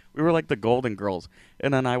 Like we were like the Golden Girls.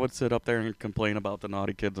 And then I would sit up there and complain about the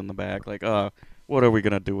naughty kids in the back. Like, what are we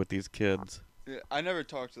gonna do with these kids? Yeah, I never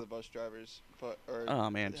talked to the bus drivers, Oh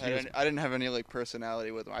man, I didn't have any like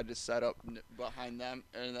personality with them. I just sat up behind them,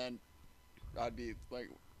 and then I'd be like,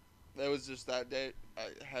 it was just that day.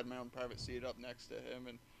 I had my own private seat up next to him,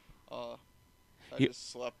 and I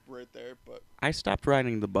just slept right there. But I stopped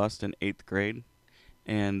riding the bus in 8th grade,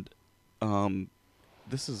 and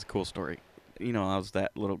this is a cool story. I was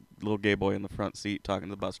that little gay boy in the front seat talking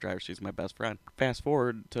to the bus driver. She's my best friend. Fast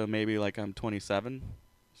forward to maybe like I'm 27,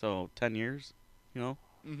 so 10 years,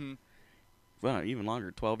 mm-hmm. Well, even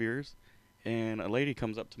longer, 12 years. And a lady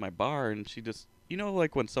comes up to my bar, and she just,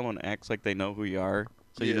 like when someone acts like they know who you are,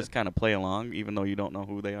 so you Yeah. just kind of play along, even though you don't know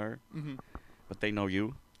who they are, Mm-hmm. but they know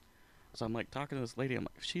you. So I'm like talking to this lady. I'm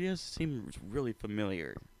like, she does seem really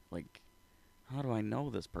familiar. Like, how do I know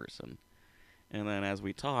this person? And then as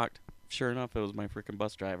we talked, sure enough, it was my freaking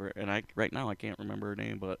bus driver. And right now I can't remember her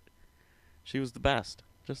name, but she was the best,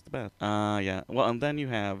 just the best. Yeah. Well, and then you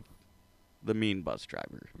have the mean bus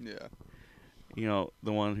driver. Yeah.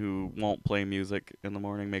 The one who won't play music in the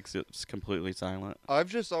morning, makes it completely silent. I've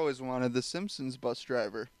just always wanted the Simpsons bus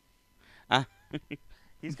driver.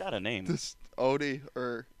 He's got a name. This Odie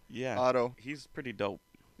or Yeah. Otto. He's pretty dope.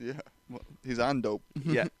 Yeah. Well, he's on dope.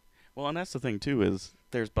 Yeah. Well, and that's the thing too, is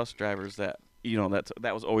there's bus drivers that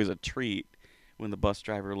that was always a treat when the bus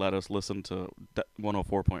driver let us listen to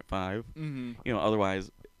 104.5. Mm-hmm.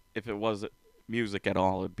 Otherwise, if it was music at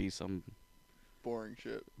all, it'd be some Boring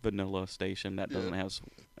shit. vanilla station that doesn't have,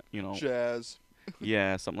 Jazz.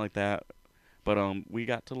 yeah, something like that. But we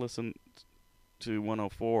got to listen to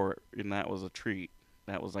 104, and that was a treat.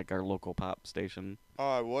 That was like our local pop station.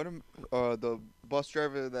 The bus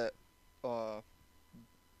driver that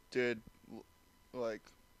did like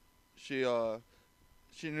she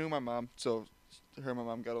knew my mom, so her and my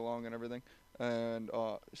mom got along and everything, and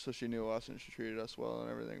so she knew us and she treated us well and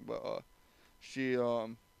everything. But she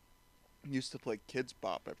used to play Kids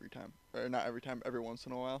Bop every time, or not every time, every once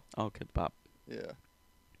in a while. Oh, Kid Pop. Yeah.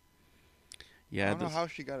 Yeah. I don't know how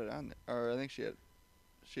she got it on there, or I think she had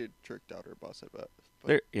tricked out her bus. I bet.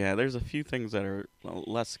 There's a few things that are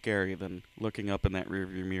less scary than looking up in that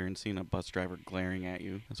rearview mirror and seeing a bus driver glaring at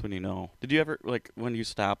you. That's when you know. Did you ever, like, when you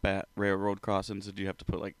stop at railroad crossings, did you have to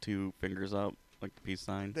put, like, 2 fingers up, like the peace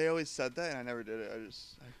sign? They always said that, and I never did it. I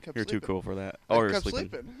kept You're sleeping. too cool for that. I Or kept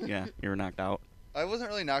sleeping. Yeah, you were knocked out. I wasn't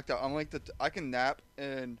really knocked out. I'm like I can nap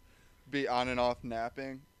and be on and off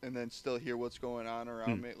napping, and then still hear what's going on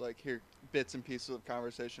around me, like hear bits and pieces of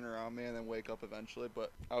conversation around me, and then wake up eventually.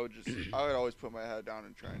 But I would always put my head down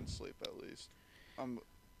and try and sleep at least.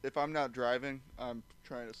 If I'm not driving, I'm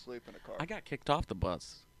trying to sleep in a car. I got kicked off the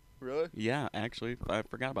bus. Really? Yeah, actually, I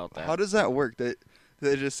forgot about that. How does that work? They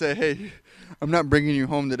just say, "Hey, I'm not bringing you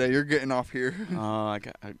home today. You're getting off here."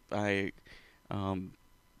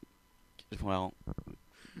 Well,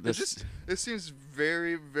 It seems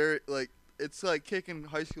very, very it's like kicking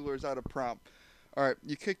high schoolers out of prom. All right,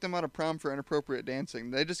 you kicked them out of prom for inappropriate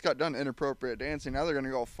dancing. They just got done inappropriate dancing. Now they're gonna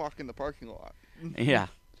go fuck in the parking lot. yeah.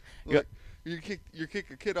 Like, you kick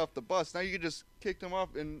a kid off the bus. Now you just kicked him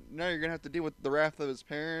off, and now you're gonna have to deal with the wrath of his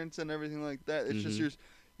parents and everything like that. It's just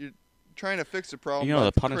you're trying to fix a problem. You know, by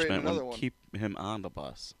the creating punishment another would one. keep him on the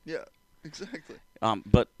bus. Yeah, exactly.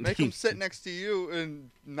 But Make him sit next to you and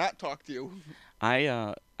not talk to you.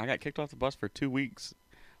 I got kicked off the bus for 2 weeks.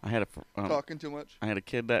 I had Talking too much. I had a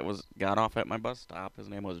kid that got off at my bus stop. His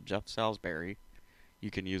name was Jeff Salisbury. You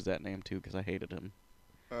can use that name too because I hated him.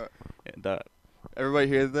 And Everybody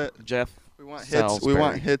hear that? Jeff. We want hits. Salisbury. We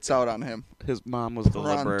want hits out on him. His mom was the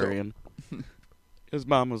Pronto. librarian. His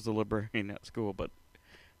mom was the librarian at school, but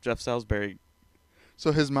Jeff Salisbury.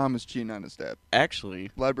 So his mom is cheating on his dad. Actually,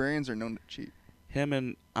 Librarians are known to cheat. him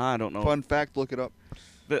and I don't know. Fun fact, look it up.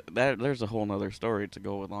 There's a whole nother story to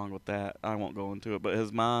go along with that. I won't go into it, but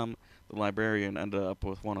his mom, the librarian, ended up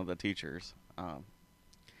with one of the teachers.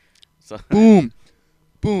 So Boom.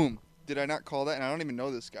 Boom. Did I not call that? And I don't even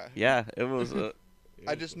know this guy. yeah, it was.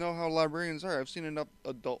 I just know how librarians are. I've seen enough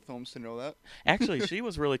adult films to know that. Actually, she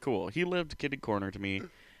was really cool. He lived kitty corner to me,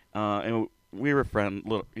 and we were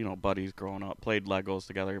buddies growing up. Played Legos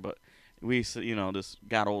together, but we, just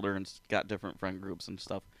got older and got different friend groups and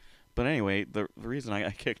stuff. But anyway, the reason I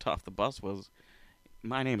got kicked off the bus was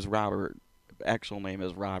my name's Robert. Actual name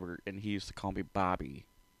is Robert, and he used to call me Bobby.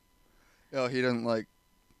 Oh, he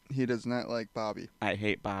does not like Bobby. I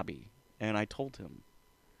hate Bobby, and I told him,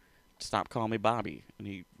 stop calling me Bobby, and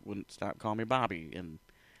he wouldn't stop calling me Bobby, and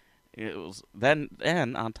it was then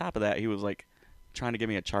on top of that he was like trying to give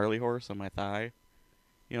me a Charlie horse on my thigh,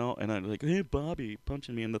 and I was like, hey Bobby,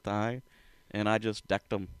 punching me in the thigh, and I just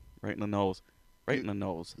decked him right in the nose. In the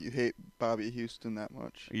nose. You hate Bobby Houston that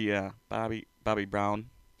much? Yeah, Bobby Brown.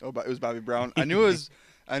 Oh, it was Bobby Brown. I knew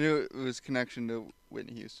it was connection to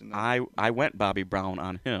Whitney Houston. Though. I went Bobby Brown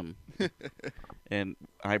on him, and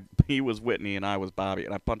he was Whitney and I was Bobby,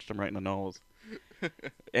 and I punched him right in the nose.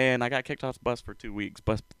 And I got kicked off the bus for 2 weeks.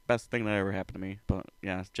 Best thing that ever happened to me. But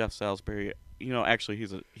yeah, Jeff Salisbury. Actually,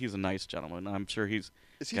 he's a nice gentleman. I'm sure Is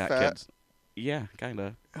he got fat? kids. Yeah,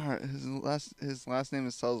 kinda. All right, his last name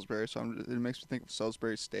is Salisbury, so it makes me think of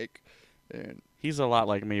Salisbury steak. And He's a lot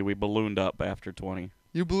like me. We ballooned up after 20.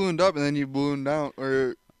 you ballooned up and then you ballooned down,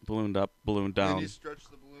 or Ballooned up, ballooned then down. you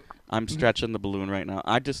stretched the balloon. I'm stretching the balloon right now.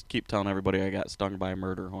 I just keep telling everybody I got stung by a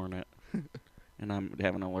murder hornet, and I'm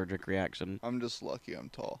having an allergic reaction. I'm just lucky I'm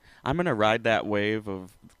tall. I'm gonna ride that wave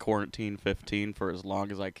of quarantine 15 for as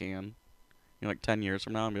long as I can. Like 10 years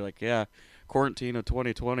from now, and be like, yeah, quarantine of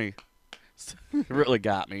 2020. It really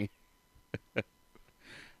got me.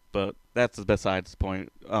 But that's besides the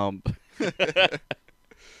point.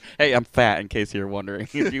 Hey, I'm fat, in case you're wondering.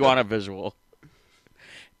 If you want a visual.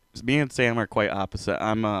 Me and Sam are quite opposite.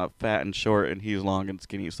 I'm fat and short, and he's long and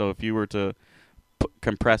skinny. So if you were to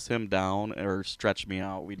compress him down or stretch me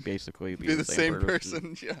out, we'd basically be the same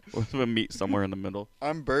person. Yeah. We'll meet somewhere in the middle.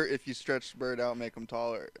 I'm Bert. If you stretch Bert out, make him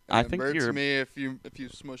taller. And I think Bert's you're- me if you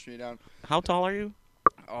smush me down. How tall are you?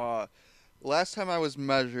 Last time I was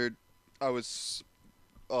measured, I was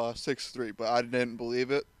 6'3", but I didn't believe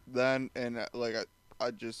it then, and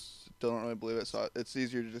I just don't really believe it. So it's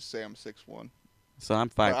easier to just say I'm 6'1". So I'm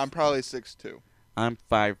But I'm probably 6'2". I'm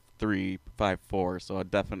 5'3", 5'4", so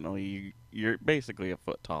you're basically a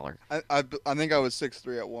foot taller. I think I was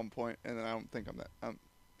 6'3" at one point, and then I don't think I'm that.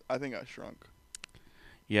 I think I shrunk.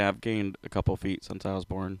 Yeah, I've gained a couple feet since I was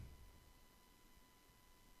born.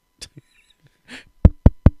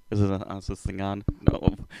 Is this thing on?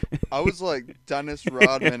 No. I was like Dennis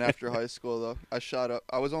Rodman after high school, though. I shot up.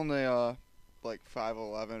 I was only like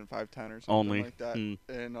 5'11", 5'10", or something Only. like that,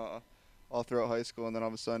 and all throughout high school, and then all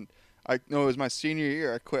of a sudden, it was my senior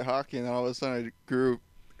year. I quit hockey, and then all of a sudden, I grew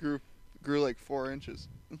like 4 inches.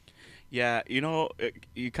 Yeah,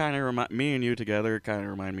 you kind of remind me and you together. Kind of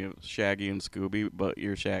remind me of Shaggy and Scooby, but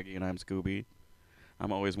you're Shaggy and I'm Scooby. I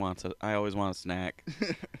always want a snack,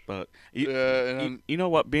 but you know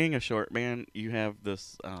what? Being a short man, you have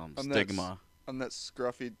this stigma. I'm that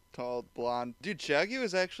scruffy, tall, blonde dude. Shaggy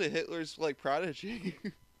was actually Hitler's like prodigy.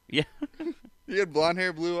 Yeah. He had blonde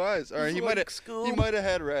hair, blue eyes. Or he might have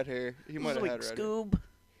had red hair. He might have had red Scoob.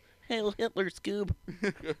 Hail Hitler, Scoob.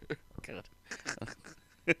 God.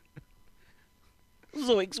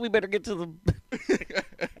 Zoinks, we better get to the...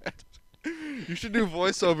 You should do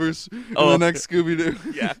voiceovers in Oh, the next Scooby-Doo.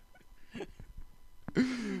 Yeah.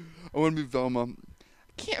 I want to be Velma.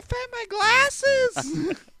 Can't find my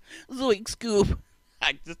glasses. Zoink, Scoob.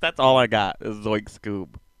 That's all I got is Zoink, Scoob.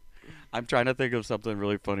 I'm trying to think of something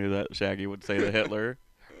really funny that Shaggy would say to Hitler.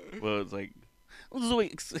 Well, it's like,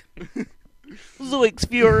 Zoinks. Zoinks,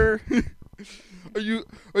 Führer.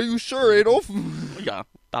 Are you sure, Adolf? Yeah,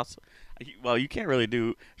 Well, you can't really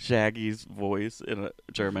do Shaggy's voice in a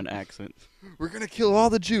German accent. We're gonna kill all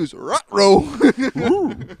the Jews. Ruh-roh.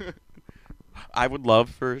 Ooh. I would love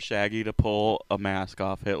for Shaggy to pull a mask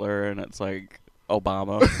off Hitler, and it's like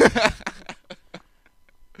Obama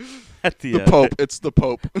at the The end. Pope. It's the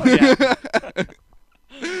Pope. Oh, yeah.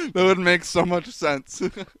 That would make so much sense.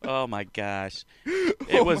 Oh my gosh, Oh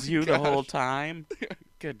it was my you the whole gosh. time.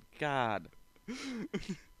 Good God.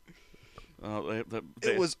 Oh,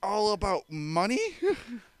 It was all about money?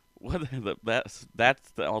 what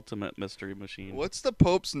that's the ultimate mystery machine. What's the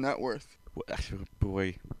Pope's net worth?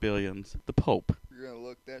 Boy, billions. The Pope. You're gonna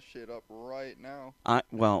look that shit up right now.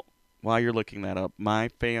 Well, while you're looking that up, my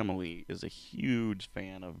family is a huge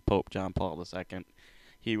fan of Pope John Paul II.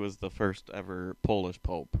 He was the first ever Polish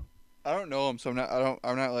Pope. I don't know him, so I'm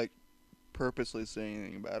not like purposely saying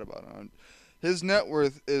anything bad about him. His net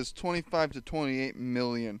worth is 25 to 28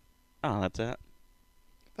 million. Oh, that's it.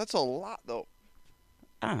 That's a lot though.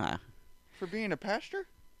 Ah, For being a pastor?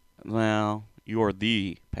 well, you're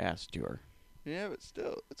the pastor. Yeah, but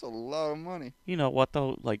still, it's a lot of money. You know what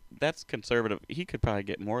though? Like that's conservative. He could probably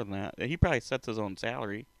get more than that. He probably sets his own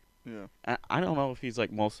salary. Yeah. I don't know if he's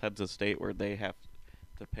like most heads of state where they have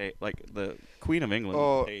to pay. Like the Queen of England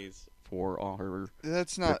Oh. pays for all her.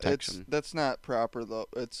 That's not Protection. that's not proper though.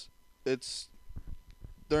 It's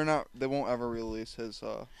they won't ever release his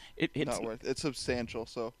It's net worth. It's substantial,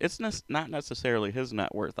 so it's not necessarily his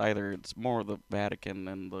net worth either. It's more the Vatican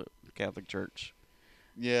and the Catholic Church.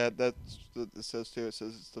 yeah, that's what it says too. It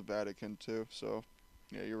says it's the Vatican too. So,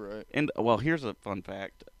 yeah, you're right. And well, here's a fun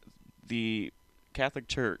fact: the Catholic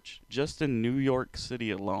Church, just in New York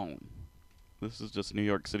City alone, this is just New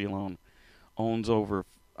York City alone, owns over.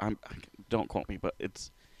 Don't quote me, but it's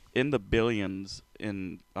in the billions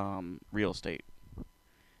in real estate,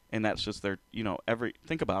 and that's just their.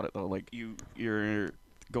 Think about it though. Like you're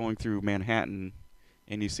going through Manhattan,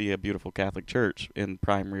 and you see a beautiful Catholic church in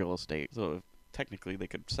prime real estate. So technically, they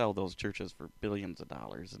could sell those churches for billions of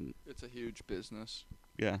dollars, and It's a huge business.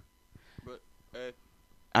 yeah. But hey,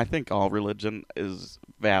 I think all religion is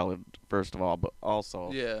valid, first of all, but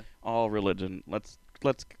also yeah, all religion. Let's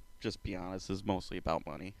just be honest, is mostly about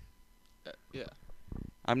money. yeah,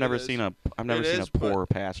 I've never is. seen a It is, but- poor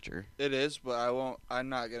pastor. it is. But I'm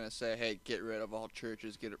not gonna say, hey, get rid of all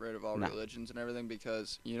churches, get rid of all No. religions and everything,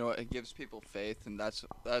 because it gives people faith, and that's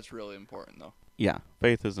really important though. Yeah,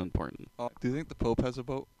 faith is important. Do you think the Pope has a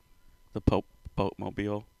boat? The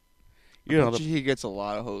boatmobile. You know, he gets a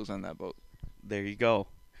lot of hose on that boat. there you go.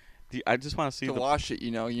 I just want to see To wash it,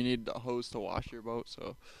 you need a hose to wash your boat.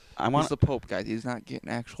 So I he's want. the Pope, guys. He's not getting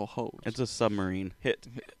actual hose. It's a submarine.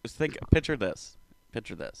 Picture this.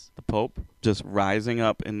 Picture this. The Pope just rising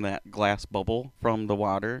up in that glass bubble from the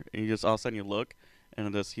water, and you just all of a sudden you look,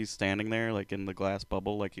 and he's standing there like in the glass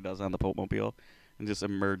bubble, like he does on the Pope Mobile, and just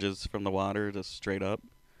emerges from the water just straight up,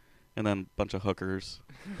 and then a bunch of hookers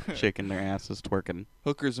shaking their asses, twerking.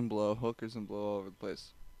 hookers and blow all over the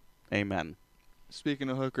place. Amen. Speaking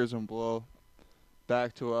of hookers and blow,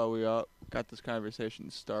 back to how we got this conversation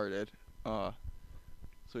started.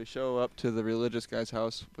 So we show up to the religious guy's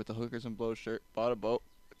house with the hookers and blow shirt, bought a boat,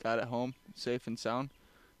 got it home, safe and sound,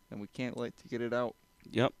 and we can't wait to get it out.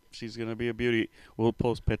 Yep, she's gonna be a beauty. We'll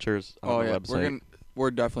post pictures on the website.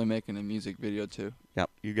 We're definitely making a music video too. Yep,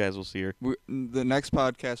 you guys will see her. The next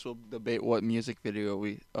podcast will debate what music video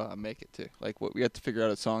we make it to. Like, what we have to figure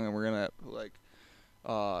out a song, and we're gonna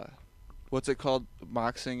what's it called,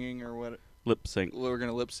 mock singing or what? Lip sync. We're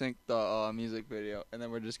gonna lip sync the music video, and then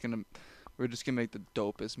we're just gonna make the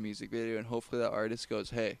dopest music video, and hopefully that artist goes,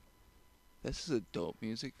 hey, this is a dope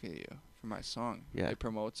music video for my song. Yeah. It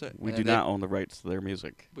promotes it. We and do then not own the rights to their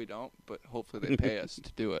music. We don't, but hopefully they pay us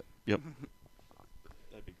to do it. Yep.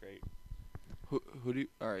 That'd be great. Who do you?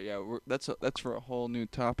 All right, yeah, that's for a whole new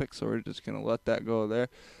topic, so we're just gonna let that go there.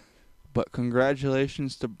 But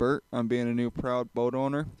congratulations to Bert on being a new proud boat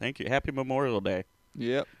owner. Thank you. Happy Memorial Day.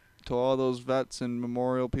 Yep, to all those vets and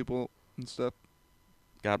memorial people and stuff.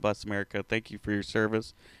 God bless America. Thank you for your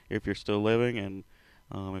service. If you're still living, and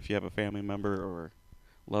if you have a family member or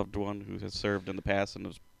loved one who has served in the past and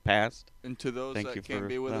has passed, And to those Thank you that can't for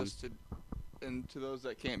be with them. us, and to those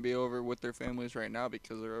that can't be over with their families right now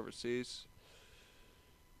because they're overseas,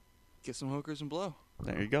 get some hookers and blow.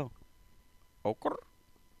 there you go. Okay.